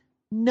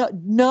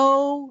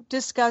 no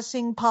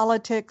discussing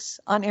politics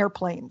on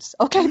airplanes.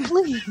 Okay,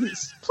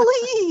 please,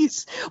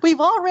 please.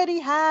 We've already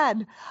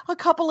had a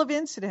couple of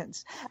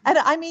incidents. And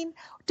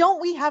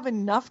don't we have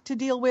enough to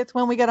deal with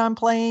when we get on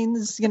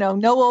planes?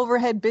 No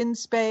overhead bin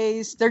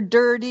space. They're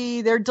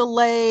dirty. They're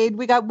delayed.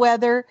 We got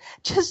weather.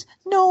 Just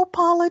no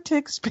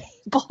politics,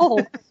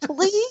 people.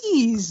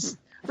 Please.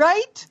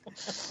 Right?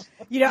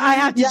 I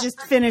have to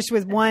just finish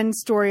with one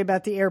story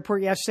about the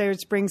airport yesterday,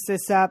 which brings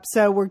this up.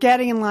 So we're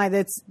getting in line.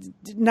 That's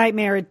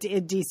nightmare at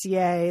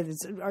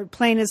DCA. Our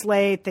plane is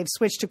late. They've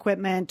switched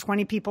equipment.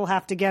 20 people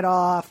have to get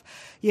off.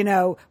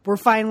 We're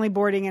finally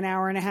boarding an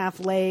hour and a half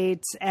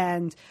late.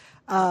 And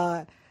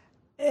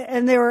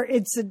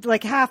it's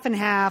like half and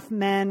half,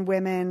 men,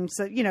 women.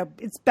 So,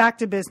 it's back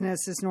to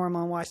business as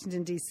normal in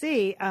Washington,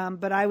 D.C.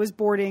 But I was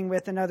boarding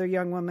with another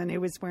young woman who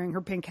was wearing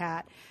her pink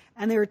hat.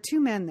 And there were two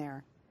men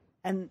there.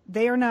 And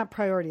they are not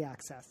priority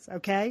access,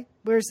 okay?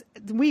 Whereas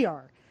we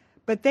are.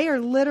 But they are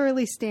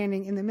literally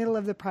standing in the middle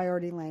of the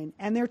priority lane.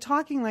 And they're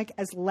talking like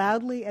as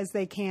loudly as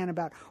they can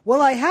about,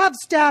 well, I have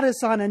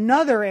status on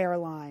another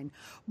airline.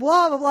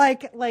 Blah, blah,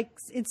 like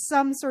it's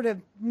some sort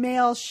of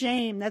male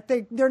shame that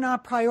they're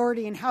not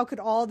priority. And how could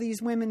all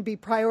these women be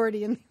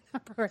priority and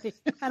not priority?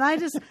 And I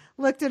just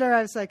looked at her.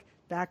 I was like,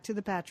 back to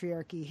the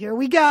patriarchy. Here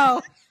we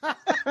go.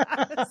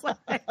 It's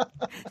like,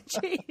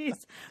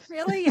 geez,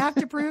 really? You have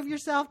to prove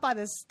yourself by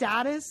the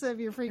status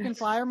of your freaking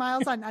flyer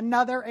miles on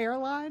another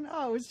airline?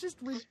 Oh, it's just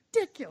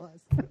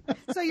ridiculous.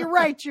 So you're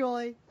right,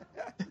 Julie.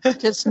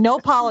 Just no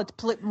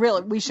politics.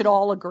 Really, we should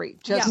all agree.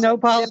 Just no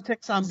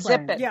politics on planes.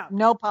 Zip it. Yeah.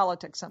 No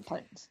politics on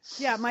planes.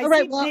 Yeah, my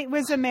seatmate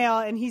was a male,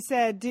 and he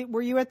said,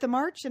 were you at the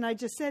march? And I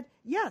just said,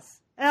 yes.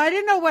 And I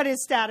didn't know what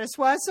his status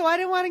was, so I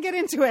didn't want to get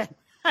into it.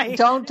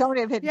 Don't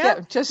even.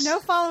 Yep. Just no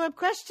follow-up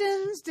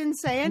questions. Didn't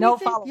say anything. No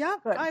follow-up.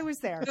 Yep, Good. I was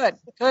there.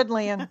 Good,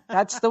 Lian.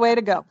 That's the way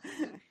to go.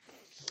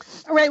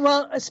 All right.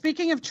 Well,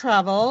 speaking of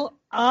travel,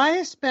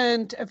 I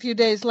spent a few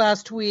days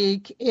last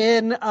week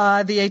in the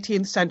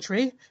 18th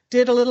century.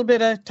 Did a little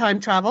bit of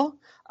time travel.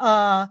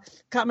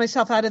 Got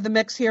myself out of the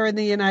mix here in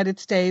the United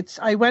States.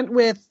 I went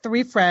with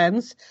 3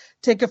 friends.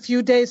 Take a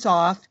few days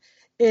off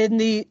in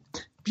the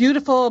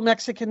beautiful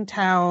Mexican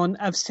town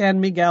of San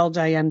Miguel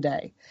de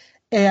Allende.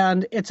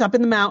 And it's up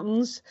in the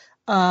mountains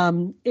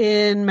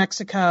in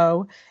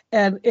Mexico.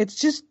 And it's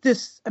just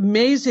this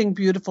amazing,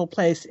 beautiful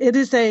place. It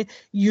is a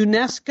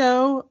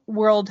UNESCO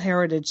World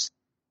Heritage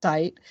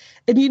Site.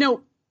 And,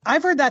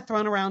 I've heard that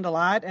thrown around a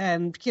lot,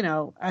 and,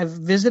 I've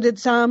visited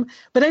some,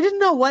 but I didn't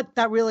know what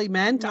that really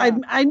meant. Yeah.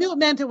 I knew it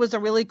meant it was a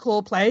really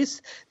cool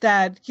place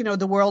that,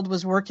 the world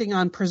was working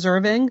on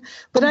preserving,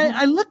 but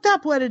I looked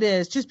up what it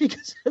is just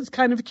because I was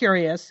kind of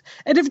curious.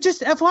 And if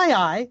just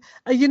FYI,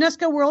 a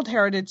UNESCO World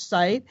Heritage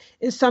Site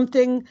is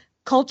something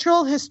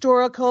cultural,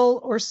 historical,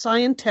 or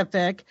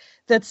scientific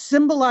that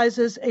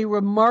symbolizes a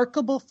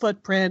remarkable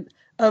footprint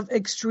of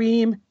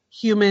extreme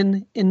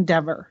human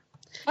endeavor.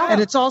 Oh.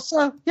 And it's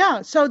also,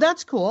 so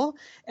that's cool.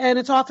 And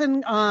it's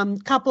often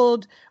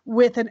coupled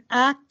with an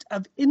act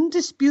of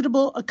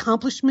indisputable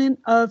accomplishment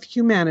of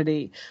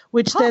humanity,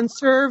 which then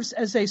serves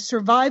as a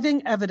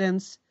surviving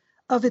evidence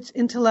of its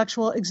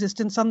intellectual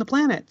existence on the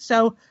planet.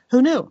 So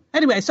who knew?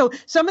 Anyway, so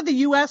some of the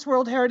U.S.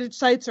 World Heritage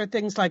Sites are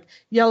things like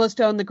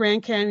Yellowstone, the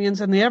Grand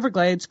Canyons, and the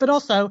Everglades, but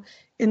also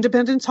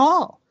Independence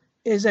Hall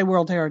is a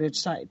World Heritage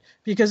Site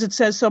because it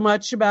says so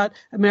much about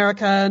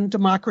America and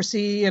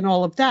democracy and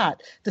all of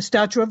that. The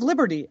Statue of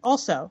Liberty,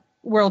 also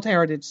World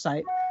Heritage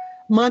Site.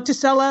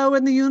 Monticello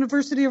and the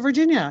University of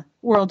Virginia,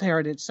 World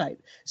Heritage Site.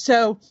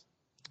 So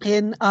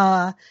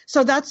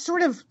so that's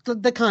sort of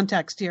the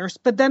context here.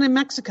 But then in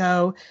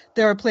Mexico,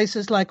 there are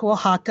places like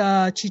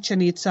Oaxaca,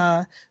 Chichen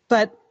Itza.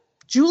 But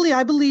Julie,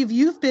 I believe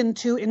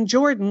in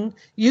Jordan,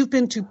 you've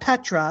been to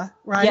Petra,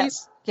 right?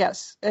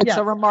 Yes. It's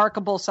a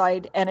remarkable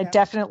site, and it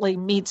definitely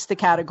meets the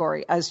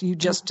category as you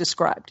just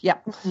described. Yeah.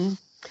 Mm-hmm.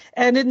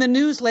 And in the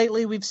news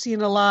lately, we've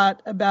seen a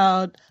lot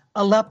about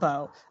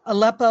Aleppo.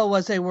 Aleppo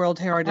was a World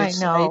Heritage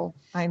Site.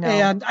 I know.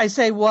 And I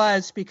say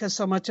was because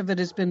so much of it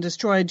has been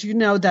destroyed. You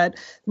know that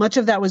much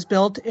of that was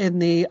built in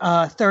the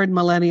third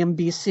millennium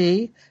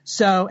BC.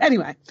 So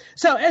anyway,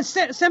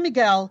 San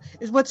Miguel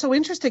is what's so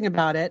interesting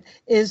about it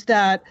is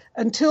that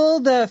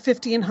until the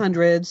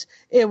 1500s,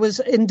 it was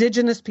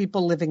indigenous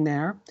people living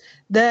there.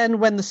 Then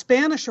when the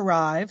Spanish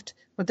arrived,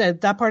 but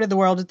that part of the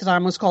world at the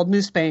time was called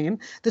New Spain.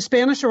 The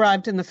Spanish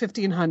arrived in the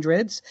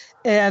 1500s,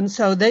 and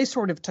so they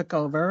sort of took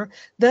over.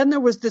 Then there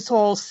was this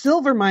whole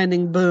silver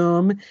mining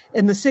boom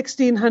in the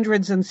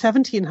 1600s and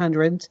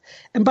 1700s.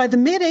 And by the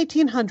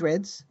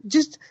mid-1800s,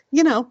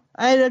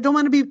 I don't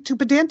want to be too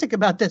pedantic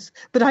about this,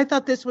 but I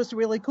thought this was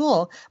really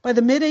cool. By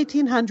the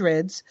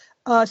mid-1800s,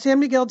 San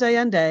Miguel de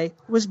Allende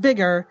was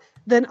bigger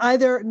than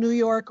either New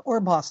York or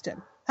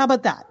Boston. How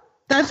about that?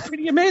 That's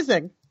pretty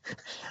amazing.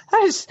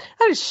 That is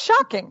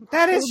shocking.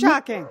 That is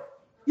shocking.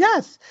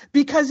 Yes,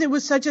 because it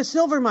was such a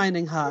silver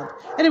mining hub.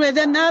 Anyway,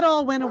 then that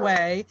all went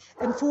away.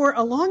 And for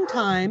a long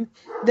time,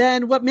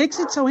 then what makes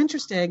it so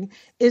interesting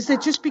is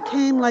it just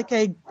became like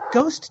a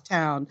ghost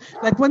town.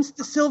 Like once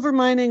the silver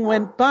mining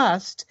went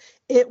bust,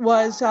 it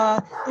was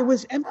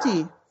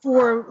empty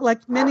for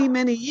like many,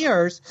 many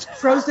years,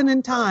 frozen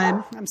in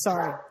time. I'm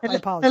sorry. I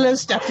apologize. Hello,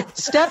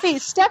 Steffi.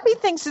 Steffi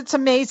thinks it's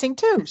amazing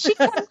too. She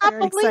cannot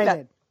Very believe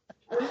excited. it.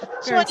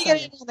 She wanted to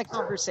get in on the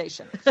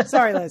conversation.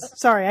 Sorry, Liz.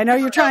 Sorry. I know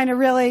you're trying to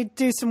really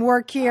do some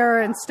work here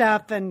and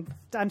stuff, and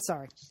I'm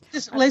sorry.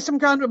 Just lay some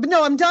groundwork. But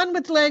no, I'm done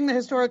with laying the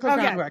historical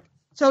groundwork.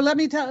 So let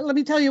me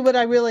tell you what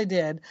I really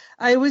did.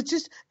 I was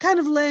just kind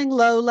of laying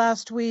low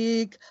last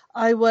week.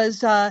 I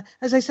was,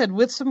 as I said,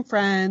 with some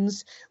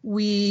friends.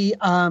 We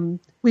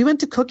went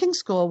to cooking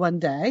school one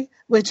day,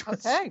 which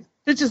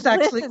is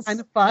actually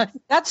kind of fun.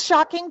 That's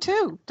shocking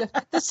too.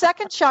 The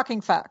second shocking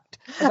fact.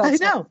 I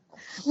know.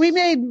 We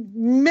made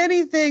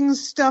many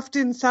things stuffed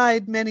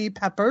inside many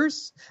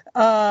peppers,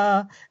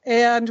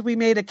 and we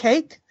made a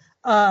cake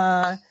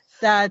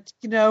that.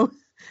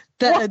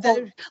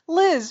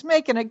 Liz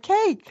making a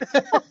cake.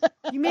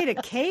 You made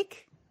a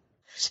cake?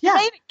 She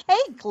made a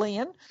cake,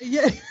 Lian.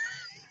 Yeah.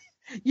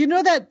 You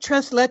know that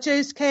tres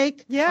leches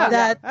cake?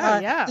 Yeah.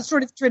 The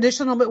sort of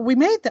traditional, but we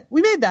made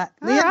that.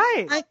 All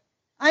right.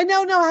 I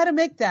know how to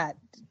make that.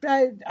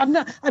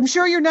 I'm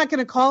sure you're not going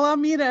to call on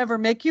me to ever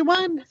make you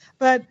one,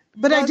 but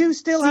I do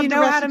still have. Do you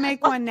know how to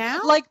make one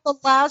now? Like the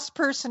last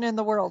person in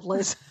the world,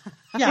 Liz.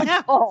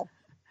 Yeah.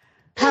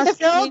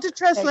 Pastel de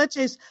tres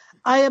leches.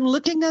 I am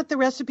looking at the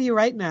recipe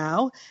right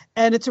now,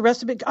 and it's a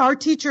recipe. Our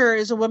teacher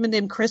is a woman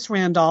named Chris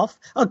Rudolph,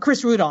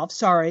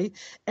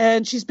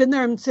 and she's been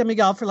there in San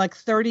Miguel for like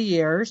 30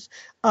 years,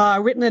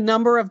 written a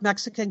number of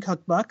Mexican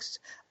cookbooks,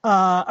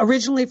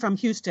 originally from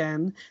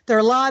Houston. There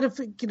are a lot of,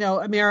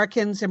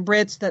 Americans and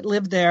Brits that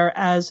live there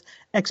as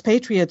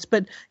expatriates.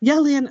 But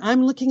Lian,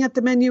 I'm looking at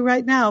the menu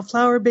right now,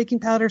 flour, baking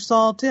powder,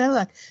 salt.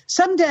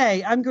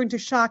 Someday I'm going to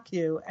shock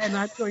you, and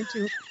I'm going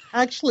to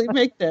actually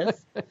make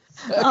this.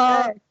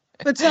 Okay.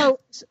 But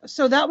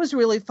so that was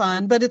really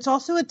fun. But it's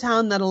also a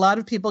town that a lot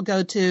of people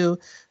go to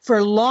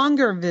for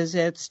longer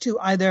visits to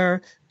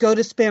either go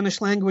to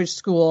Spanish language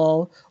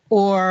school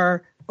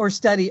or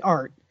study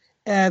art.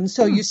 And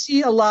so you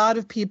see a lot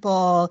of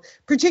people,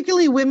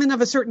 particularly women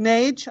of a certain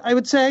age, I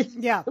would say.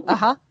 Yeah.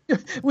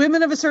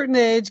 Women of a certain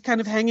age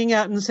kind of hanging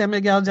out in San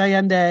Miguel de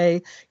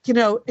Allende,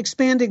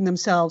 expanding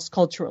themselves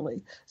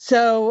culturally.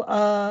 So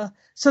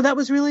that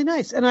was really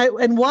nice.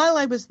 And while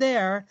I was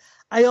there,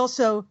 I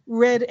also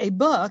read a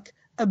book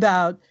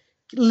about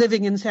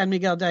living in San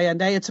Miguel de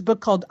Allende. It's a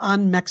book called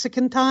On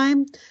Mexican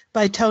Time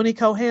by Tony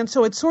Cohan.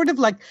 So it's sort of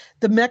like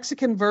the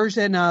Mexican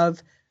version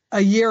of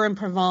A Year in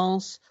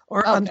Provence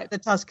or Under the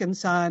Tuscan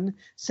Sun.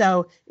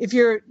 So if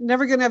you're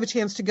never going to have a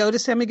chance to go to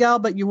San Miguel,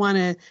 but you want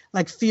to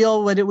like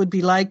feel what it would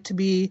be like to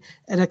be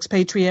an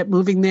expatriate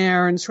moving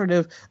there and sort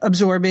of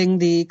absorbing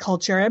the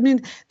culture. I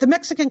mean, the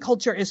Mexican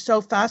culture is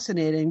so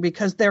fascinating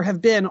because there have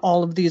been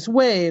all of these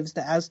waves,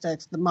 the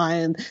Aztecs, the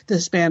Mayan, the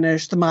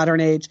Spanish, the modern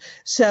age.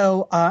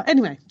 So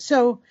anyway,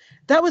 so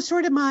that was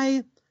sort of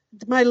my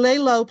lay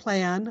low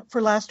plan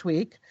for last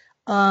week.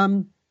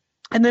 And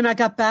then I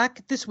got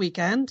back this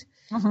weekend.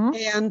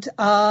 And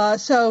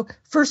so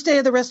first day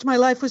of the rest of my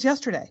life was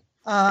yesterday.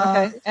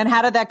 Okay. And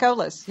how did that go,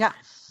 Liz? Yeah.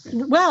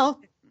 Well,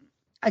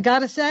 I got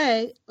to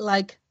say,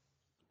 like,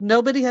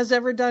 nobody has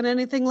ever done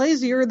anything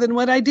lazier than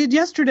what I did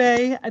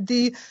yesterday.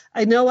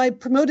 I know I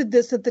promoted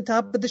this at the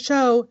top of the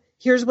show.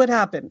 Here's what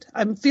happened.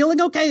 I'm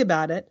feeling okay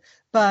about it,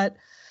 but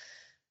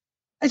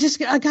I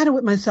got to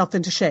whip myself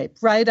into shape,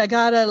 right? I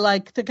got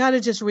to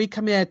just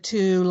recommit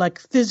to like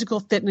physical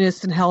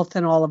fitness and health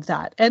and all of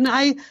that. And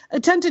I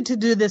attempted to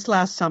do this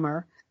last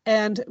summer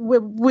and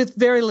with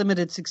very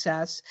limited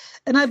success.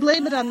 And I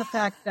blame it on the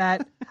fact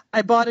that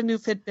I bought a new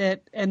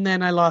Fitbit and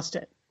then I lost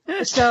it.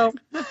 So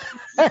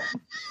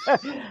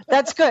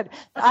that's good.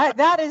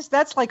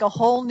 That's like a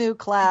whole new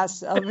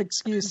class of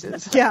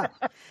excuses. Yeah.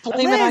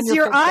 Blame Liz, it on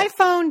your Fitbit.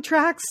 iPhone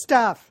tracks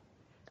stuff.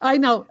 I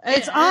know.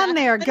 It's on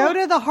there. Go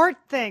to the heart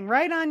thing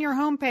right on your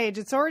homepage.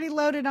 It's already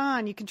loaded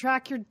on. You can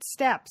track your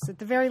steps at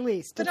the very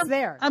least. It's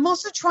there. I'm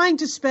also trying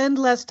to spend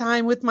less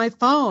time with my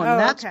phone. Oh,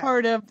 that's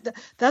okay.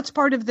 That's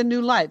part of the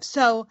new life.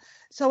 So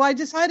I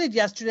decided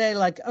yesterday,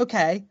 like,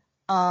 okay,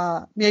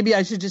 maybe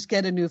I should just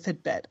get a new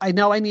Fitbit. I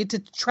know I need to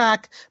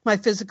track my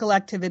physical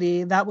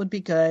activity. That would be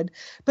good.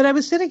 But I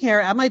was sitting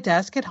here at my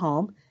desk at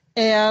home.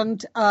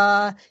 And,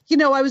 I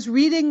was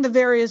reading the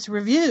various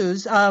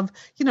reviews of,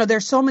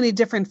 there's so many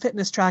different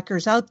fitness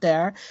trackers out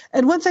there.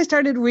 And once I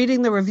started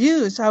reading the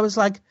reviews, I was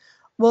like,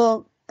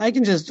 well, I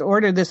can just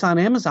order this on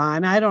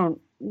Amazon. I don't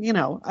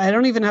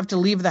even have to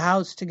leave the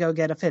house to go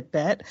get a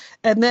Fitbit.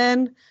 And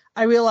then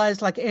I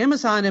realized like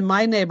Amazon in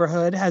my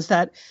neighborhood has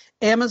that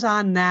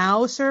Amazon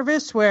Now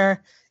service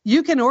where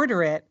you can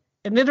order it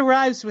and it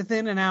arrives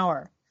within an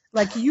hour.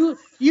 Like you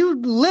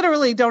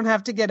literally don't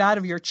have to get out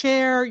of your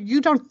chair.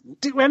 You don't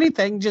do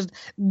anything. Just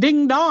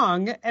ding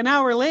dong. An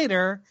hour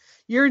later,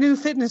 your new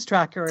fitness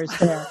tracker is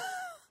there.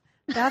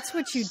 That's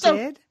what you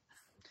did?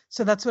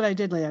 So that's what I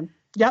did, Leanne.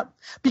 Yep.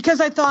 Because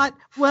I thought,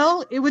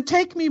 well, it would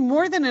take me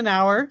more than an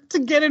hour to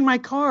get in my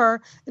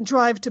car and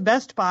drive to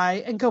Best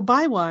Buy and go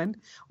buy one.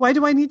 Why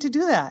do I need to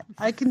do that?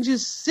 I can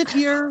just sit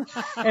here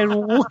and...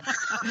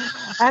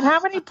 And how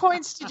many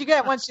points did you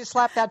get once you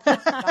slapped that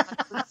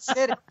Fitbit on?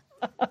 Sitting.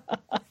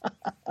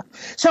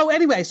 So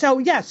anyway, so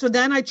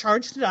then I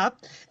charged it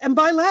up. And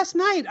by last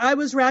night, I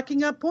was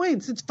racking up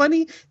points. It's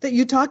funny that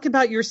you talk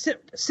about your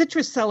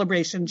citrus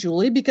celebration,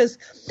 Julie, because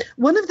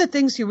one of the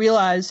things you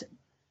realize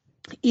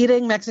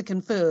eating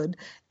Mexican food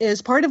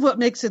is part of what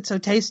makes it so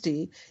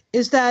tasty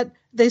is that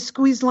they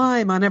squeeze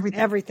lime on everything.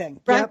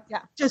 Everything. Right? Yep.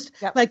 Yeah. Just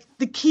like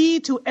the key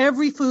to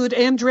every food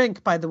and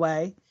drink, by the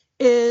way,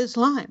 is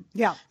lime.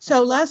 Yeah.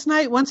 So last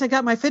night, once I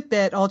got my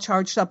Fitbit all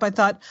charged up, I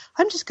thought,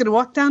 I'm just going to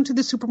walk down to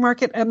the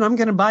supermarket and I'm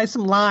going to buy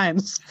some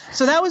limes.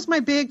 So that was my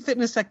big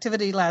fitness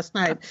activity last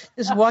night,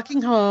 is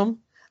walking home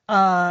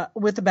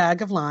with a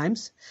bag of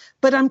limes.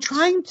 But I'm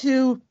trying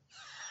to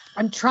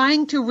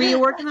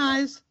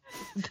reorganize.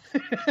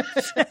 Okay,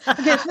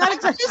 it's not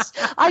exactly.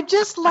 I'm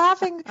just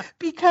laughing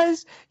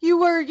because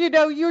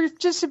you've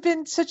just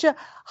been such a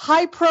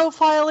high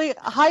profile,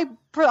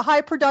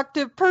 high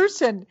productive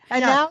person,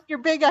 and now your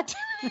big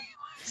activity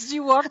is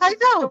you walked. I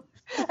know.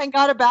 And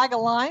got a bag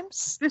of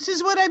limes. This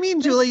is what I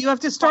mean, Julie. You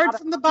have to start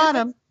from the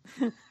bottom.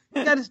 You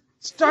got to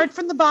start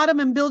from the bottom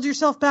and build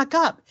yourself back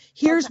up.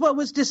 Here's what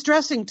was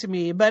distressing to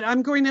me, but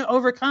I'm going to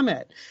overcome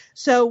it.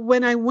 So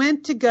when I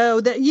went to go,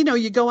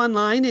 you go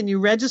online and you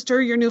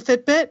register your new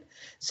Fitbit.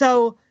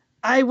 So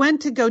I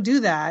went to go do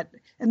that.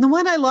 And the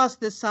one I lost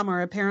this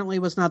summer apparently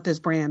was not this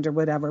brand or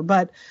whatever,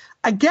 but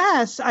I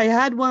guess I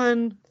had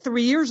one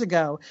 3 years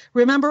ago.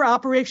 Remember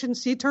Operation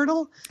Sea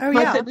Turtle? Oh,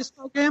 my yeah. fitness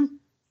program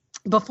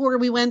before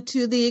we went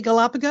to the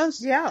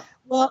Galapagos? Yeah.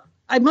 Well,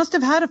 I must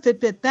have had a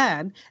Fitbit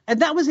then,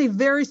 and that was a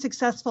very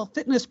successful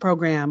fitness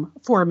program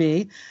for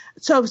me.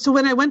 So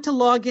when I went to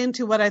log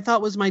into what I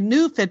thought was my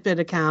new Fitbit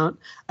account,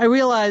 I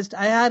realized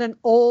I had an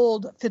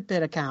old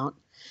Fitbit account.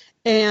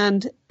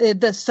 And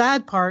the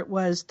sad part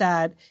was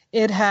that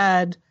it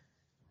had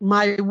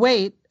my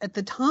weight at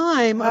the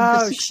time of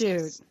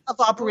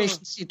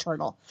Operation Sea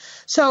Turtle.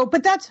 So,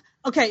 but that's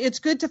okay. It's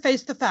good to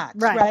face the facts,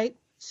 right?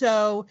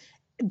 So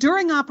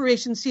during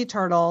Operation Sea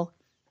Turtle,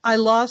 I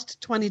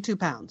lost 22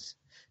 pounds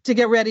to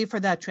get ready for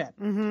that trip.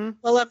 Mm-hmm.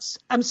 Well,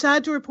 I'm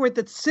sad to report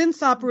that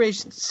since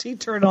Operation Sea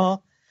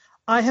Turtle,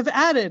 I have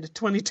added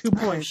 22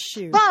 points.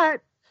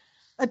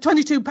 But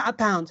 22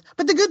 pounds.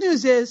 But the good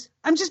news is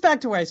I'm just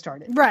back to where I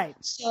started. Right.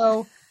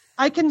 So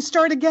I can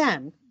start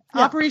again.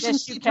 Yeah, Operation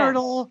Sea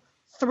Turtle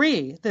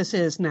 3 this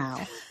is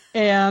now.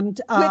 And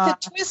with a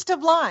twist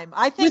of lime.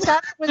 I think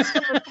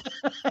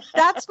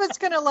that's what's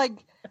going to like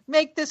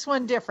make this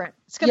one different.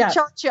 It's going to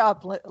charge you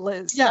up,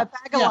 Liz. Yeah. A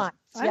bag of limes.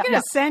 I'm going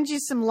to send you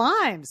some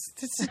limes.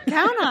 Just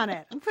count on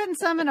it. I'm putting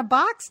some in a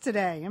box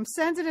today. I'm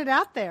sending it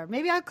out there.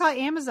 Maybe I'll call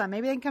Amazon.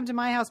 Maybe they can come to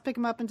my house, pick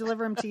them up, and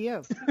deliver them to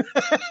you.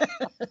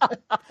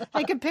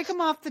 They can pick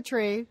them off the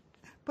tree,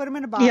 put them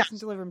in a box, and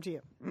deliver them to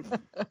you.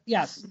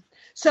 Yes.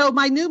 So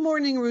my new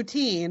morning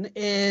routine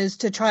is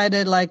to try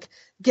to like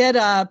get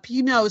up,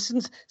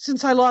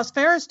 since I lost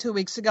Ferris 2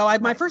 weeks ago,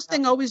 my first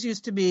thing always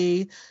used to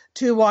be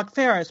to walk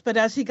Ferris. But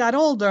as he got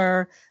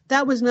older,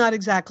 that was not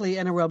exactly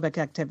an aerobic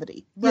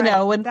activity,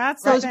 and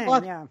that's those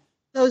walks,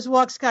 those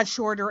walks got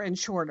shorter and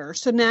shorter.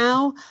 So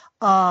now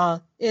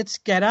it's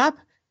get up,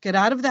 get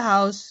out of the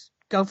house,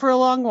 go for a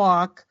long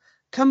walk,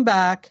 come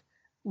back,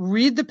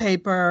 read the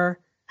paper,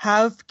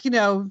 have,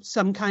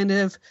 some kind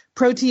of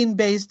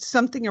protein-based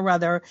something or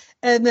other,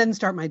 and then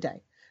start my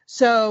day.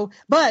 So,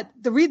 but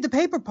the read the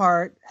paper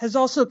part has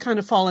also kind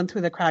of fallen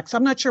through the cracks.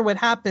 I'm not sure what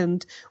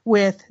happened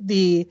with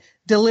the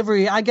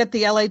delivery. I get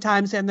the LA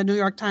Times and the New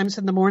York Times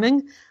in the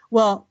morning.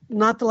 Well,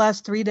 not the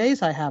last 3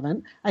 days I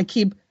haven't. I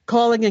keep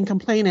calling and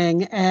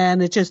complaining,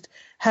 and it just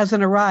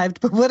hasn't arrived.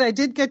 But what I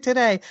did get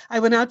today, I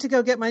went out to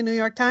go get my New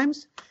York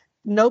Times.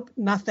 Nope,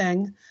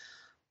 nothing.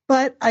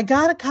 But I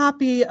got a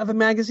copy of a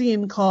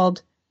magazine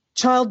called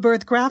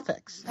Childbirth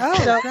Graphics.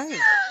 Oh, great.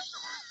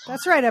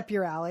 That's right up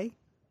your alley.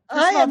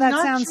 That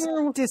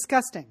sounds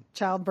disgusting.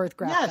 Childbirth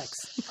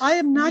graphics. Yes, I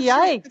am not sure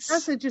what the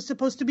message is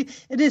supposed to be.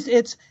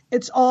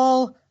 It's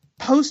all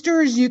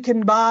posters you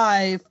can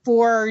buy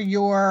for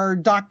your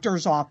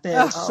doctor's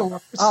office or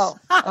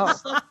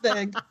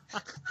something.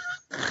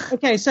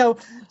 Okay, so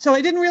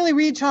I didn't really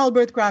read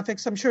Childbirth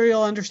Graphics. I'm sure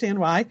you'll understand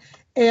why.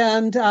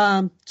 And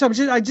so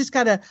I just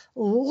got to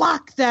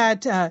lock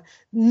that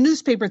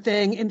newspaper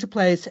thing into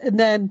place, and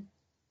then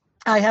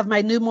I have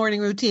my new morning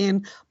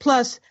routine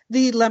plus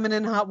the lemon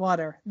and hot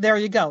water. There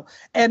you go.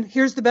 And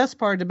here's the best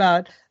part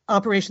about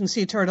Operation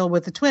Sea Turtle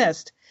with a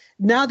twist.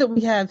 Now that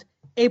we have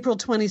April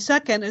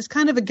 22nd as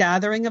kind of a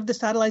gathering of the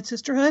Satellite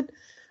Sisterhood,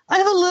 I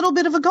have a little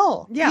bit of a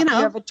goal. Yeah, you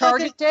have a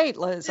target date,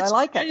 Liz. I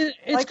like it.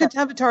 It's good to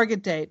have a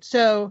target date.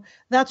 So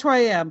that's where I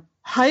am.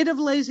 Height of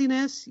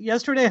laziness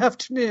yesterday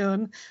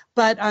afternoon,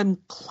 but I'm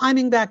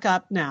climbing back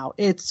up now.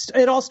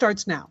 It all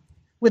starts now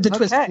with the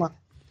twist line.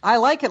 I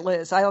like it,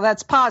 Liz.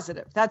 That's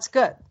positive. That's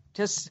good.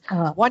 Just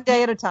one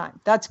day at a time.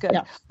 That's good.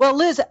 Yeah. Well,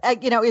 Liz,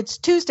 it's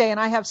Tuesday,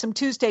 and I have some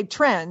Tuesday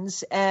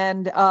trends,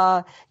 and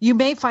you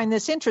may find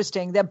this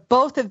interesting that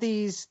both of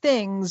these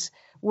things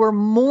were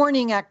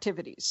morning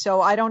activities.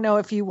 So I don't know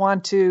if you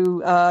want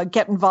to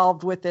get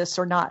involved with this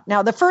or not.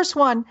 Now, the first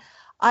one,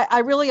 I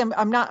really am.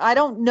 I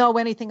don't know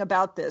anything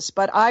about this,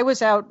 but I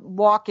was out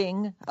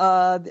walking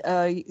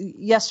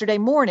yesterday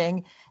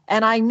morning,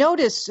 and I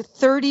noticed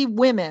 30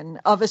 women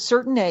of a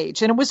certain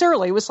age, and it was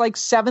early. It was like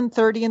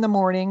 7:30 in the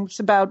morning. It's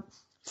about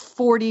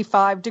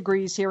 45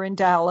 degrees here in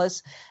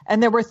Dallas.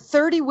 And there were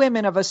 30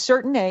 women of a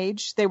certain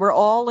age. They were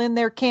all in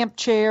their camp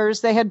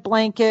chairs. They had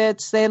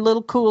blankets. They had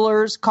little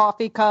coolers,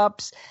 coffee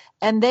cups.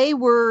 And they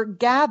were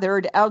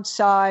gathered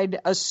outside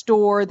a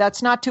store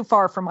that's not too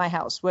far from my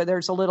house, where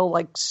there's a little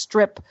like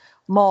strip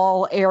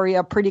mall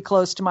area pretty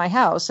close to my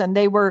house. And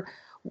they were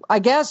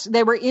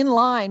in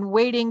line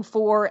waiting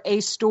for a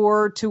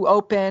store to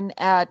open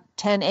at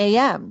 10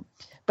 a.m.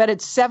 But at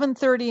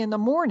 7:30 in the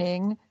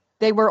morning,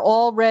 they were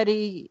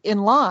already in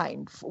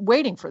line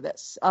waiting for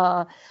this.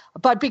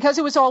 But because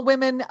it was all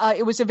women,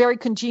 it was a very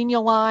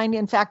congenial line.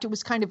 In fact, it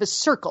was kind of a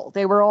circle.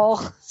 They were all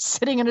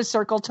sitting in a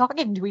circle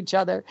talking to each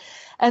other.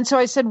 And so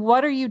I said,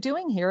 "What are you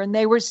doing here?" And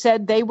they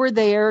said they were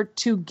there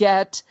to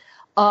get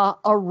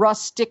a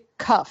rustic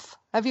cuff.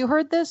 Have you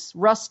heard this?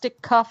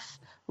 Rustic cuff?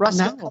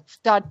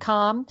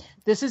 rusticcuff.com.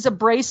 This is a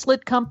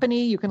bracelet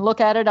company. You can look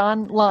at it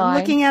online. I'm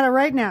looking at it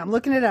right now. I'm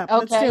looking it up. Okay,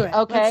 let's do it.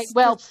 Okay.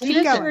 Let's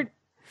keep going.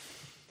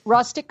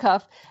 Rustic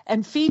Cuff,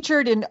 and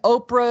featured in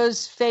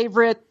Oprah's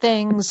favorite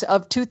things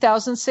of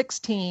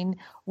 2016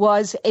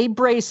 was a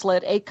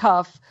bracelet, a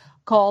cuff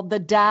called the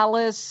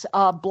Dallas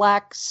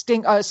Black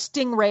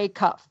Stingray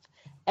Cuff.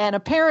 And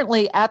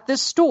apparently at the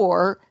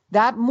store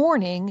that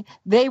morning,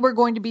 they were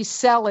going to be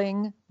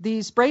selling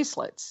these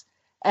bracelets.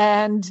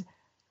 And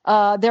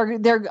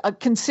they're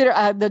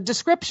consider the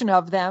description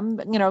of them,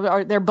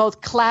 they're both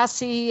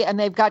classy and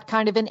they've got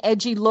kind of an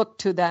edgy look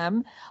to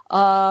them.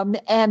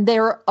 And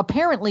they're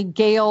apparently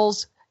Gail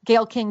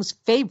King's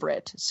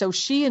favorite. So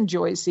she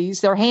enjoys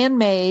these. They're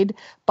handmade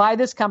by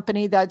this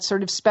company that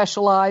sort of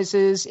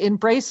specializes in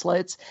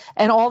bracelets.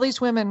 And all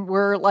these women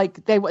were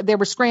like, they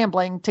were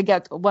scrambling to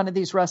get one of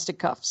these rustic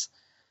cuffs.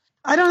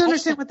 I don't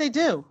understand what they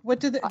do.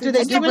 What do they do?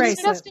 They do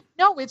bracelet.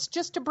 No, it's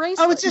just a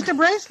bracelet. Oh, it's just a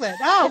bracelet.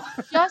 Oh,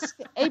 it's just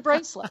a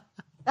bracelet.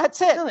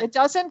 That's it. Really?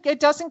 It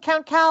doesn't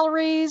count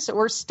calories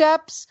or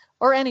steps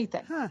or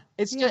anything. Huh.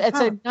 It's Yeah, it's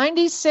a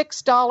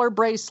 $96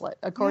 bracelet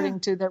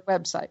according to their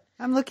website.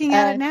 I'm looking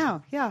at it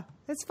now. Yeah,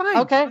 it's fine.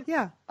 Okay.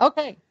 Yeah.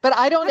 Okay. But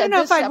I don't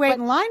know if I'd wait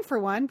in line for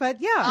one,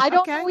 but yeah. I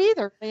don't okay. know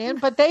either, man.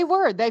 But they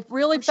were. They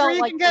really I'm felt sure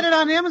you like can get it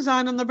on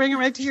Amazon and they'll bring it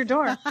right to your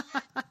door.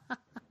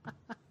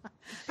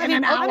 I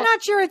mean, I'm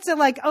not sure it's a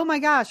like, oh my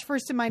gosh,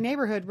 first in my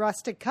neighborhood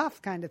rustic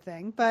cuff kind of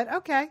thing, but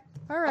okay.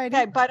 All right.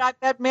 Okay, but I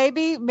bet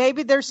maybe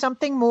there's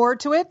something more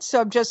to it.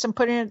 So I'm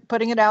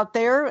putting it out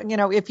there. You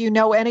know, if you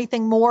know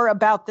anything more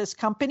about this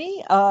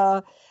company,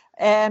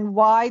 and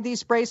why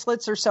these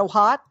bracelets are so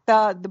hot,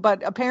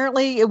 but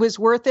apparently it was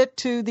worth it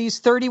to these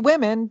 30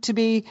 women to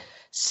be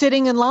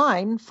sitting in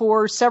line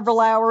for several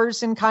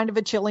hours in kind of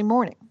a chilly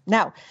morning.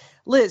 Now,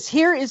 Liz,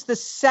 here is the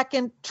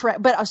second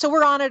trend, so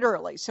we're on it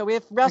early. So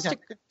if rustic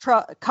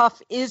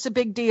cuff is a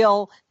big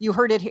deal, you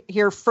heard it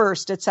here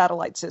first at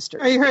Satellite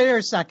Sisters. Oh, you heard it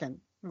here second.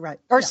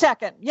 Right. Or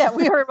second. Yeah,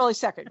 we heard it really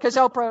second because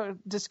Oprah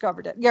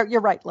discovered it.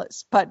 You're right,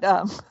 Liz. But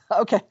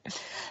okay.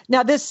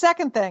 Now, this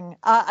second thing,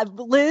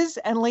 Liz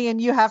and Leon,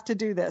 you have to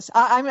do this.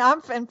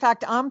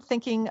 I'm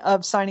thinking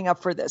of signing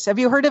up for this. Have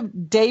you heard of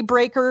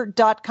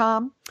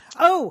daybreaker.com?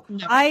 Oh,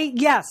 No.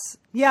 yes.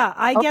 Yeah,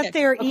 I get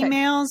their okay.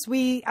 emails.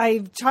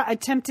 I've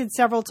attempted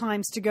several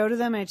times to go to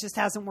them and it just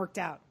hasn't worked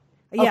out.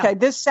 Yeah. Okay,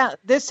 this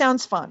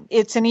sounds fun.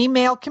 It's an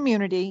email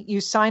community.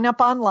 You sign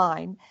up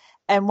online.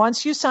 And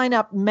once you sign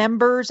up,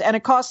 members, and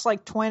it costs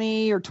like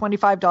 $20 or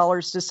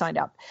 $25 to sign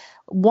up.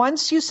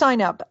 Once you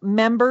sign up,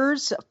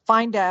 members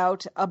find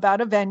out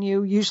about a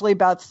venue, usually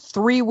about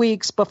 3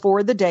 weeks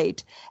before the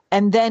date.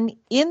 And then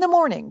in the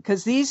morning,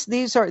 because this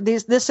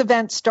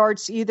event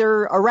starts either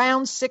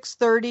around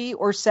 6:30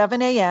 or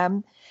 7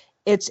 a.m.,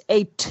 it's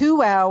a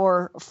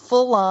 2-hour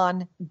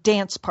full-on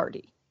dance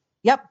party.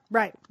 Yep.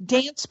 Right.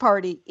 Dance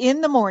party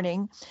in the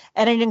morning.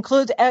 And it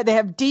includes, they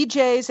have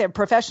DJs, they have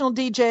professional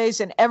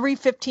DJs, and every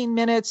 15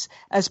 minutes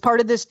as part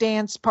of this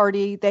dance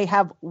party, they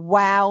have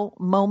wow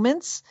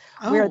moments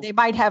where they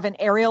might have an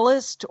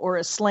aerialist or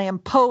a slam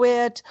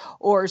poet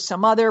or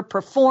some other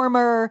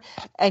performer,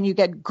 and you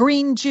get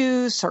green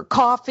juice or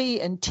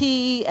coffee and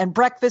tea and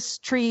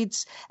breakfast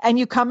treats, and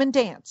you come and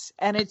dance.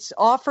 And it's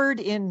offered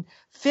in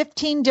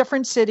 15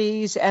 different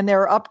cities, and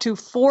there are up to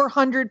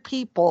 400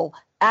 people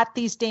at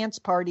these dance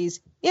parties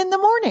in the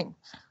morning.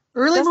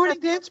 Early morning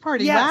dance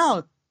party. Yes.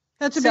 Wow.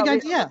 That's a big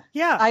idea.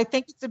 Yeah. I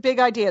think it's a big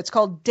idea. It's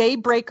called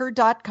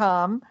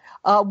daybreaker.com.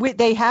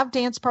 They have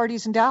dance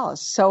parties in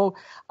Dallas. So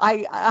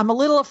I'm a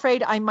little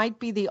afraid I might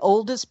be the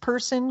oldest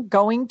person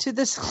going to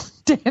this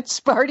dance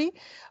party,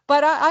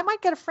 but I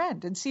might get a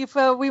friend and see if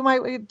we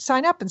might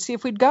sign up and see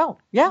if we'd go.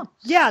 Yeah.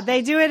 Yeah,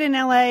 they do it in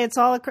LA. It's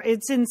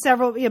in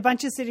a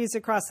bunch of cities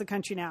across the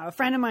country now. A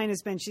friend of mine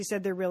has been, she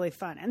said they're really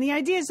fun. And the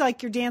idea is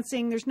like you're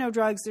dancing, there's no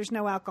drugs, there's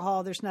no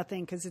alcohol, there's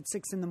nothing because it's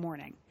 6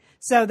 a.m.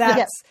 So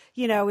that's,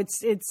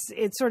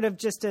 it's sort of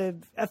just a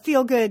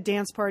feel good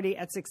dance party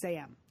at 6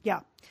 a.m.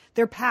 Yeah.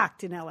 They're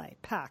packed in LA,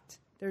 packed.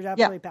 They're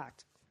definitely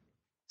packed.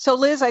 So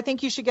Liz, I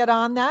think you should get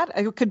on that.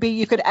 You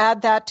could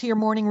add that to your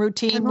morning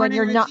routine when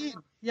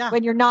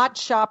you're not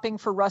shopping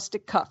for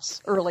rustic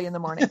cuffs early in the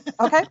morning.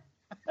 Okay.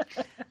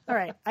 All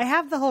right. I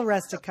have the whole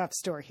rustic cuff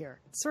store here.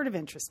 It's sort of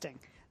interesting.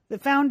 The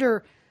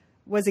founder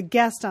was a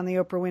guest on the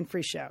Oprah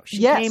Winfrey Show.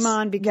 She came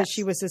on because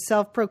she was a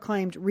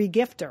self-proclaimed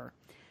regifter.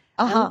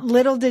 And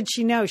little did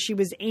she know she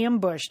was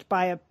ambushed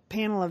by a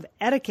panel of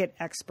etiquette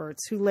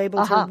experts who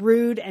labeled her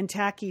rude and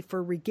tacky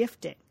for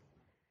regifting.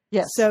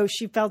 Yes. So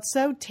she felt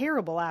so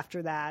terrible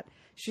after that.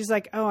 She's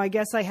like, oh, I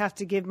guess I have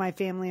to give my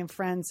family and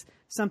friends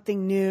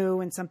something new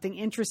and something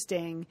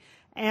interesting.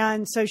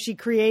 And so she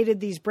created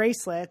these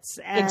bracelets.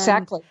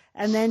 Exactly.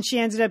 And then she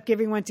ended up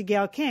giving one to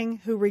Gayle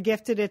King, who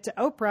regifted it to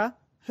Oprah,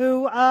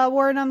 who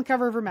wore it on the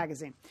cover of her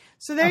magazine.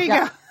 So there you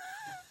go.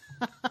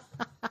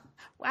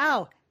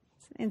 Wow.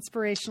 It's an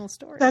inspirational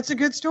story. That's a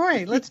good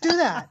story. Let's do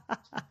that.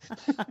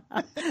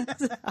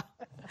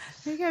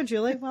 There you go,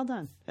 Julie. Well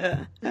done.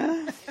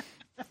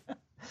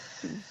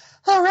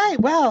 All right.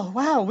 Well,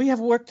 wow. We have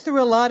worked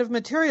through a lot of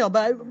material,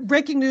 but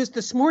breaking news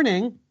this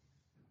morning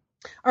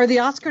are the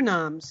Oscar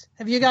noms.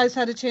 Have you guys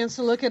had a chance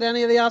to look at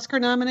any of the Oscar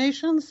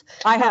nominations?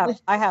 I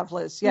have,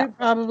 Liz. Yeah. You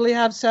probably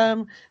have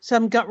some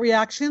gut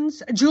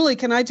reactions. Julie,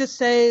 can I just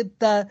say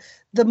the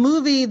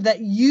movie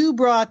that you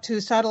brought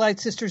to Satellite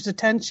Sisters'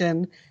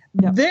 attention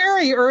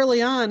very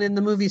early on in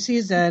the movie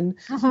season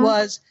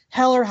was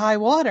Hell or High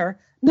Water,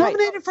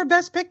 nominated for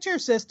Best Picture,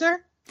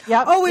 sister.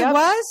 Yep. Oh, it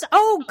was?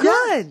 Oh,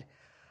 good.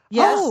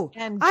 Yes, Oh,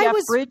 and Jeff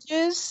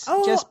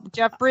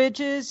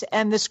Bridges,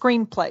 and the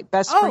screenplay,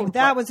 best screenplay. Oh,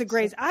 that was a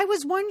great. I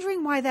was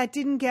wondering why that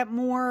didn't get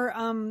more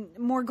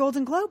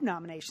Golden Globe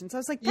nominations. I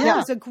was like, that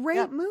was a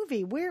great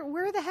movie.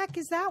 Where the heck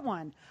is that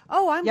one?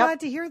 Oh, I'm glad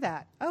to hear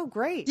that. Oh,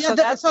 great. Yeah,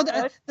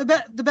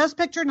 the Best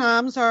Picture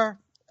noms are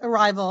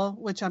Arrival,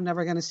 which I'm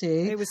never going to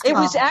see. It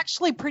was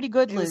actually pretty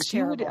good, Liz.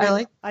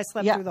 Really? I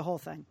slept through the whole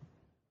thing.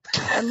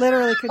 I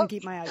literally couldn't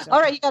keep my eyes open. All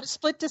right, you got a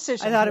split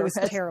decision. I thought it was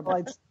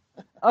terrible.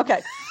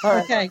 Okay. All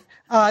right. Okay.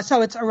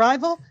 So it's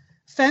Arrival,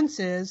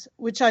 Fences,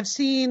 which I've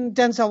seen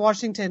Denzel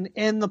Washington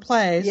in the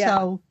play. Yeah.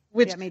 So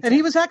which me too. and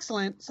he was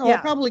excellent. So Yeah.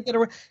 I'll probably get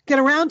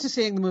around to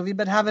seeing the movie,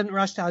 but haven't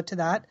rushed out to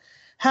that.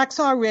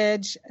 Hacksaw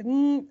Ridge,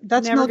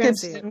 that's Never Mel gonna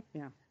see Gibson.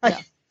 it. Yeah.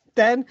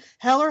 Then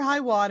Hell or High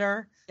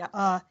Water,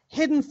 Yeah.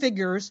 Hidden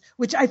Figures,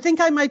 which I think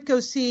I might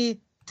go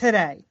see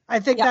today. I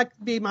think that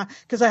could be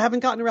because I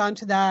haven't gotten around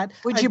to that.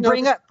 Would you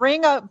bring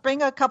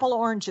a couple of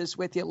oranges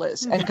with you,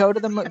 Liz, and go to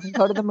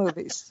the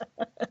movies?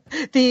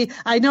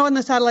 I know in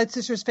the Satellite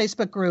Sisters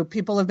Facebook group,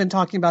 people have been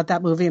talking about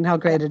that movie and how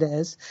great it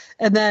is.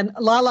 And then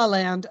La La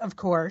Land, of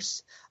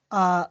course.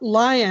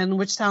 Lion,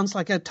 which sounds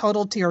like a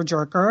total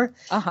tearjerker.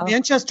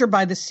 Manchester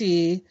by the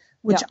Sea,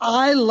 which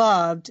I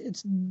loved.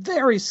 It's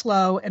very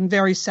slow and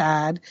very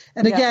sad.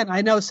 And again,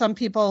 I know some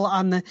people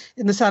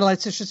in the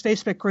Satellite Sisters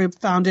Facebook group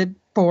found it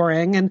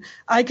boring, and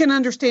I can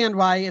understand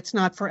why it's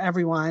not for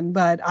everyone,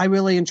 but I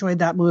really enjoyed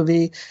that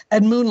movie.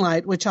 And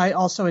Moonlight, which I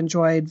also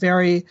enjoyed,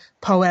 very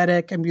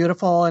poetic and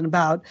beautiful and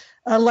about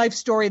a life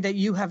story that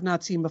you have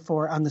not seen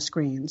before on the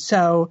screen.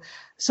 So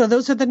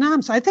those are the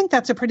noms. I think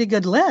that's a pretty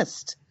good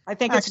list. I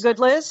think it's a good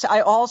list.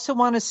 I also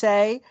want to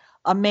say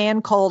A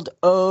Man Called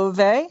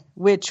Ove,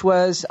 which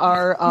was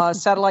our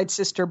Satellite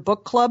Sister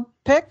Book Club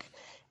pick.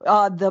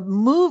 The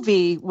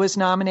movie was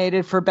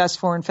nominated for Best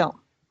Foreign Film.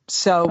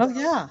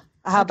 So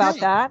how about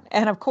that?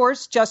 And of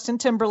course, Justin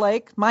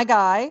Timberlake, my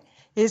guy,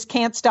 his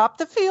Can't Stop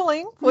the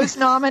Feeling was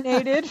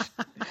nominated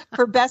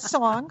for Best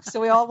Song.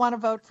 So we all want to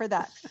vote for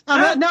that.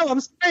 No,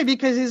 I'm sorry,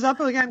 because he's up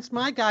against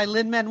my guy,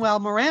 Lin-Manuel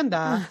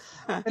Miranda,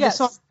 the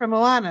song from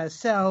Moana.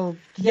 So,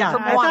 I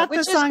thought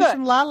the songs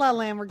from La La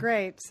Land were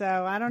great. So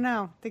I don't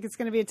know. I think it's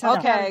going to be a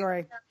tough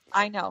category.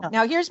 I know.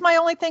 Now, here's my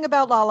only thing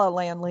about La La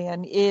Land,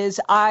 Lian,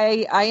 is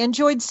I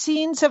enjoyed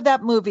scenes of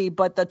that movie,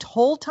 but the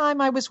whole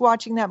time I was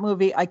watching that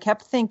movie, I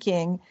kept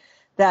thinking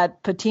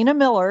that Patina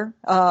Miller,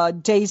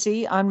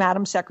 Daisy on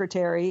Madam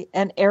Secretary,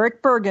 and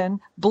Eric Bergen,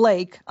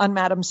 Blake on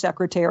Madam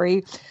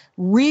Secretary,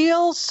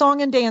 real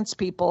song and dance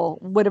people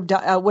would have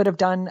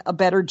done a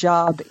better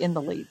job in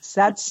the leads.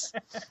 That's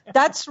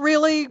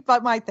really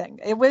my thing.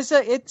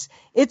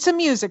 It's a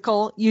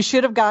musical. You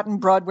should have gotten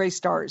Broadway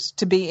stars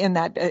to be in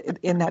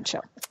that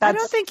show. I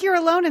don't think you're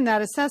alone in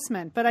that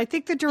assessment, but I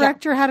think the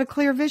director had a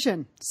clear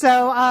vision.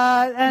 So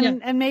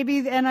and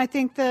I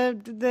think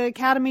the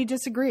Academy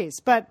disagrees,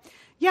 but.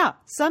 Yeah,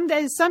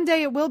 someday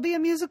it will be a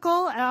musical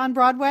on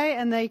Broadway,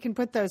 and they can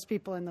put those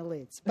people in the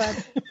leads.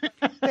 But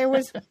there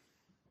was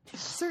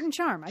certain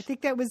charm. I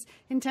think that was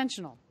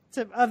intentional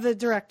of the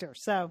director.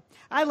 So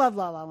I love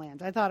La La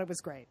Land. I thought it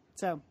was great.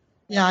 So.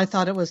 Yeah, I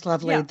thought it was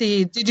lovely. Yeah.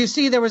 Did you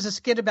see there was a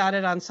skit about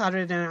it on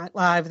Saturday Night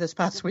Live this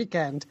past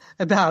weekend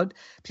about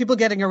people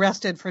getting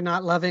arrested for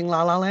not loving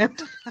La La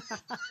Land?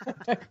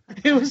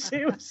 It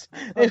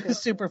was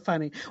super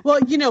funny.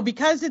 Well,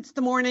 because it's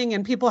the morning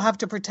and people have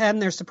to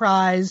pretend they're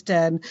surprised,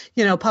 and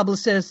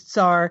publicists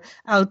are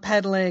out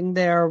peddling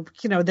their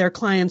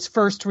clients'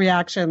 first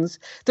reactions.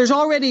 There's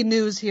already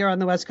news here on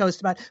the West Coast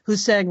about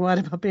who's saying what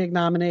about being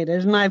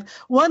nominated, and I have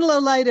one low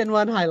light and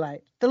one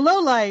highlight. The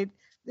low light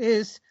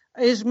is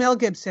Mel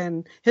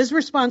Gibson. His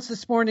response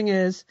this morning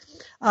is,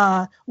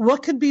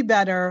 what could be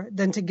better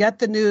than to get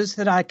the news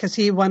because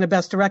he won a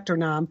Best Director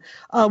nom,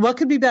 what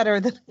could be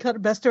better than got a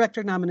Best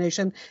Director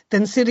nomination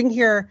than sitting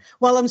here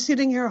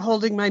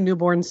holding my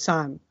newborn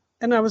son?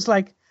 And I was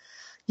like,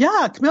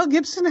 yeah, Mel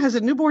Gibson has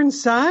a newborn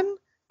son?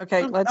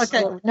 Okay,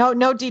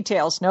 no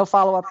details, no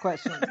follow-up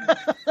questions.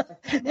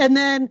 And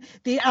then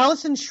the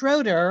Alison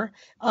Schroeder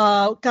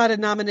got a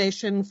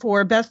nomination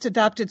for Best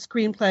Adapted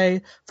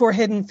Screenplay for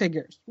Hidden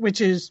Figures,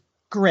 which is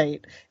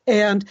great.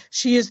 And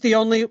she is the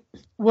only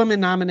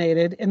woman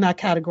nominated in that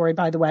category,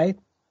 by the way.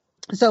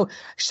 So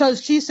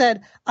she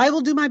said, I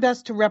will do my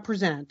best to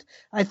represent.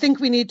 I think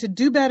we need to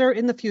do better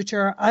in the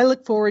future. I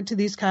look forward to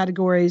these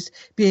categories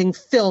being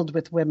filled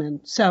with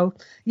women. So,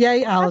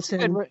 yay,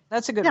 Allison.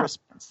 That's a good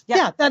response.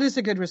 Yeah, that is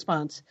a good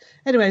response.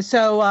 Anyway,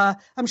 so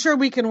I'm sure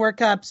we can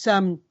work up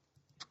some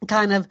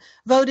kind of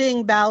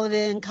voting,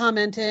 balloting,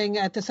 commenting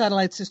at the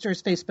Satellite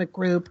Sisters Facebook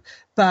group.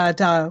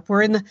 But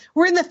we're in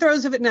the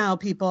throes of it now,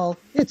 people.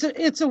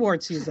 It's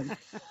award season.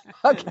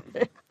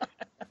 Okay.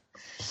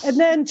 And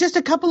then just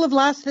a couple of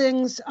last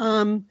things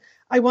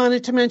I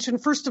wanted to mention.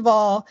 First of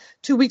all,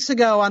 2 weeks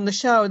ago on the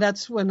show,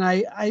 that's when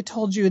I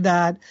told you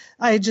that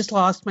I had just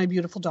lost my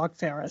beautiful dog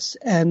Ferris.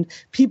 And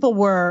people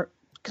were,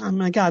 oh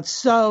my God,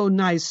 so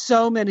nice.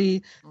 So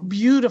many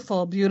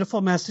beautiful, beautiful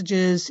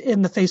messages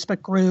in the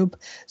Facebook group.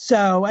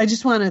 So I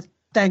just want to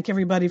thank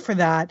everybody for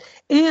that.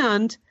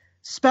 And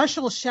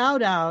special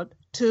shout out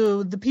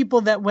to the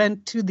people that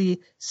went to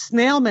the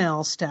snail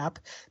mail step,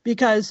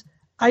 because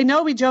I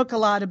know we joke a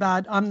lot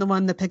about I'm the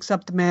one that picks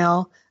up the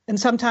mail, and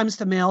sometimes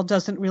the mail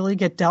doesn't really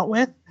get dealt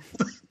with.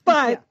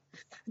 But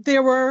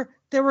there were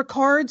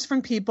cards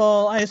from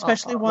people. I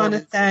especially want to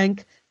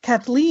thank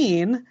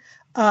Kathleen.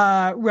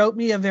 Wrote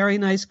me a very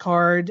nice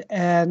card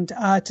and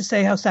to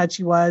say how sad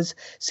she was,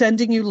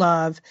 sending you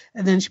love.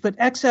 And then she put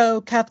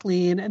XO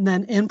Kathleen, and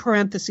then in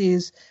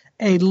parentheses,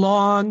 a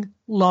long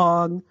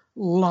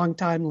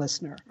time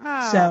listener.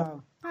 Oh,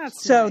 so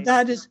that's so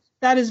nice.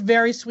 That is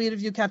very sweet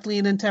of you,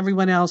 Kathleen, and to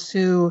everyone else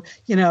who,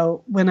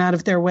 went out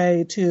of their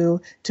way to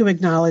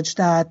acknowledge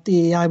that.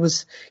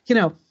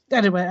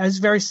 Anyway, I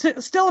was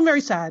still I'm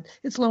very sad.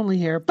 It's lonely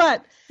here,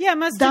 but yeah, it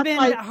must have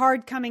been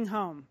hard coming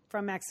home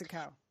from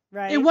Mexico,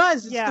 right? It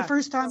was. It's the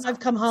first time I've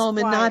come home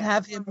and not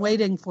have him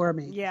waiting for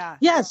me. Yeah.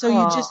 Yeah.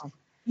 So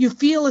you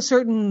feel a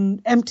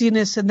certain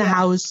emptiness in the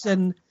house.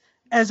 And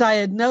as I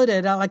had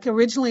noted,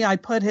 originally I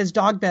put his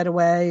dog bed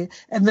away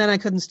and then I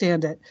couldn't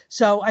stand it.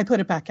 So I put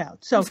it back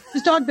out. So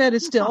his dog bed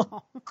is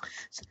still,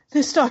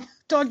 this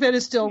dog bed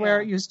is still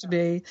where it used to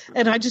be.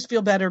 And I just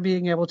feel better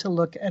being able to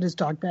look at his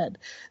dog bed.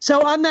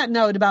 So on that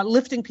note about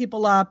lifting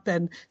people up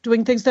and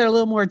doing things that are a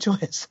little more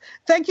joyous,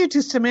 thank you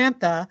to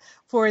Samantha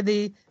for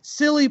the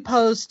silly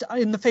post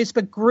in the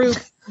Facebook group.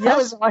 That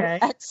was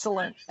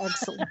excellent.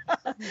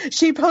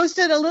 She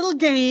posted a little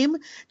game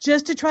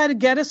just to try to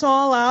get us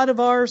all out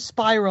of our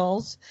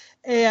spirals.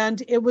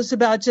 And it was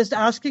about just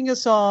asking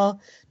us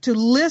all to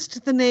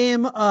list the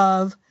name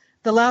of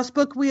the last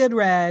book we had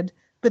read,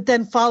 but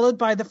then followed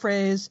by the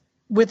phrase,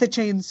 with a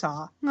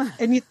chainsaw.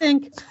 And you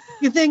think,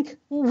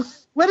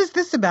 what is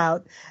this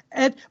about?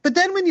 But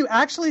then when you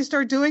actually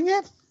start doing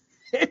it,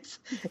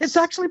 it's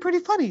actually pretty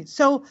funny.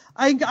 So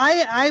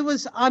I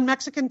was on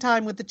Mexican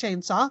time with the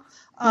chainsaw,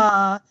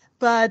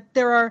 but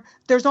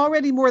there's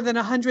already more than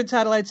 100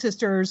 Satellite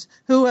Sisters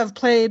who have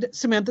played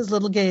Samantha's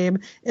little game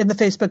in the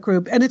Facebook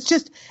group, and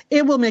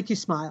it will make you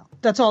smile.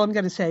 That's all I'm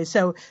going to say.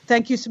 So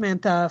thank you,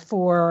 Samantha,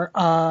 for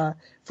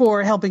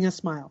helping us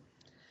smile.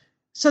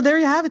 So there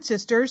you have it,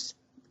 sisters.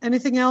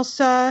 Anything else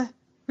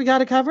we got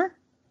to cover?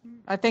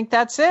 I think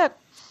that's it.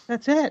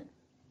 That's it.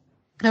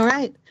 All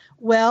right.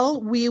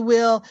 Well, we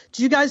will.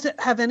 Do you guys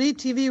have any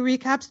TV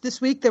recaps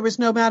this week? There was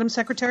no Madam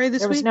Secretary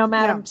this week? There was no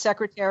Madam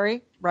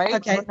Secretary, right?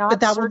 Okay. We're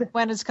not certain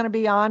when it's going to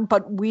be on,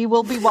 but we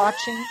will be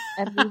watching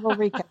and we will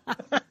recap.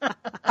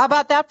 How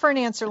about that for an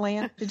answer,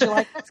 Lian? Did you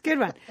like that? It's a good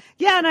one.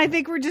 Yeah, and I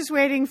think we're just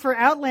waiting for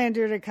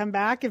Outlander to come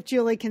back. If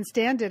Julie can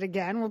stand it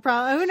again, we'll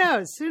probably, who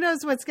knows? Who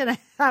knows what's going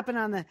to happen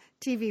on the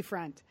TV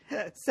front?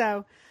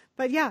 So,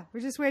 but yeah, we're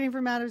just waiting for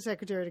Madam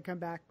Secretary to come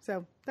back.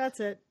 So that's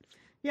it.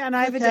 Yeah, and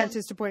I have a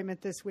dentist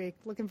appointment this week.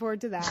 Looking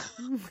forward to that.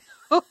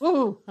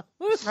 Oh,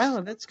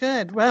 that's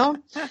good. Well,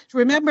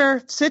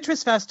 remember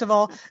Citrus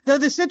Festival, though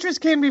the citrus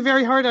can be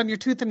very hard on your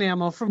tooth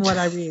enamel from what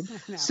I read.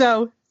 No.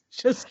 So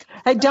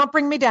hey, don't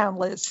bring me down,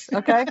 Liz.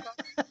 Okay.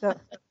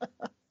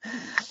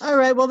 All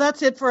right. Well,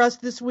 that's it for us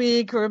this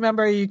week.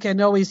 Remember, you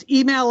can always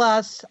email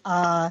us,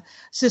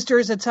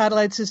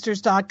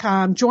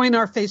 sisters@satellitesisters.com. Join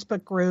our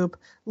Facebook group.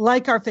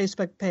 Like our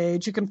Facebook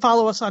page. You can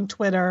follow us on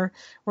Twitter.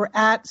 We're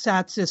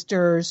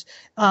 @SatSisters.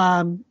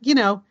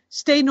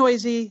 Stay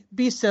noisy,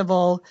 be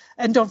civil,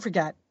 and don't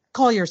forget,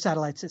 call your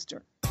satellite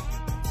sister.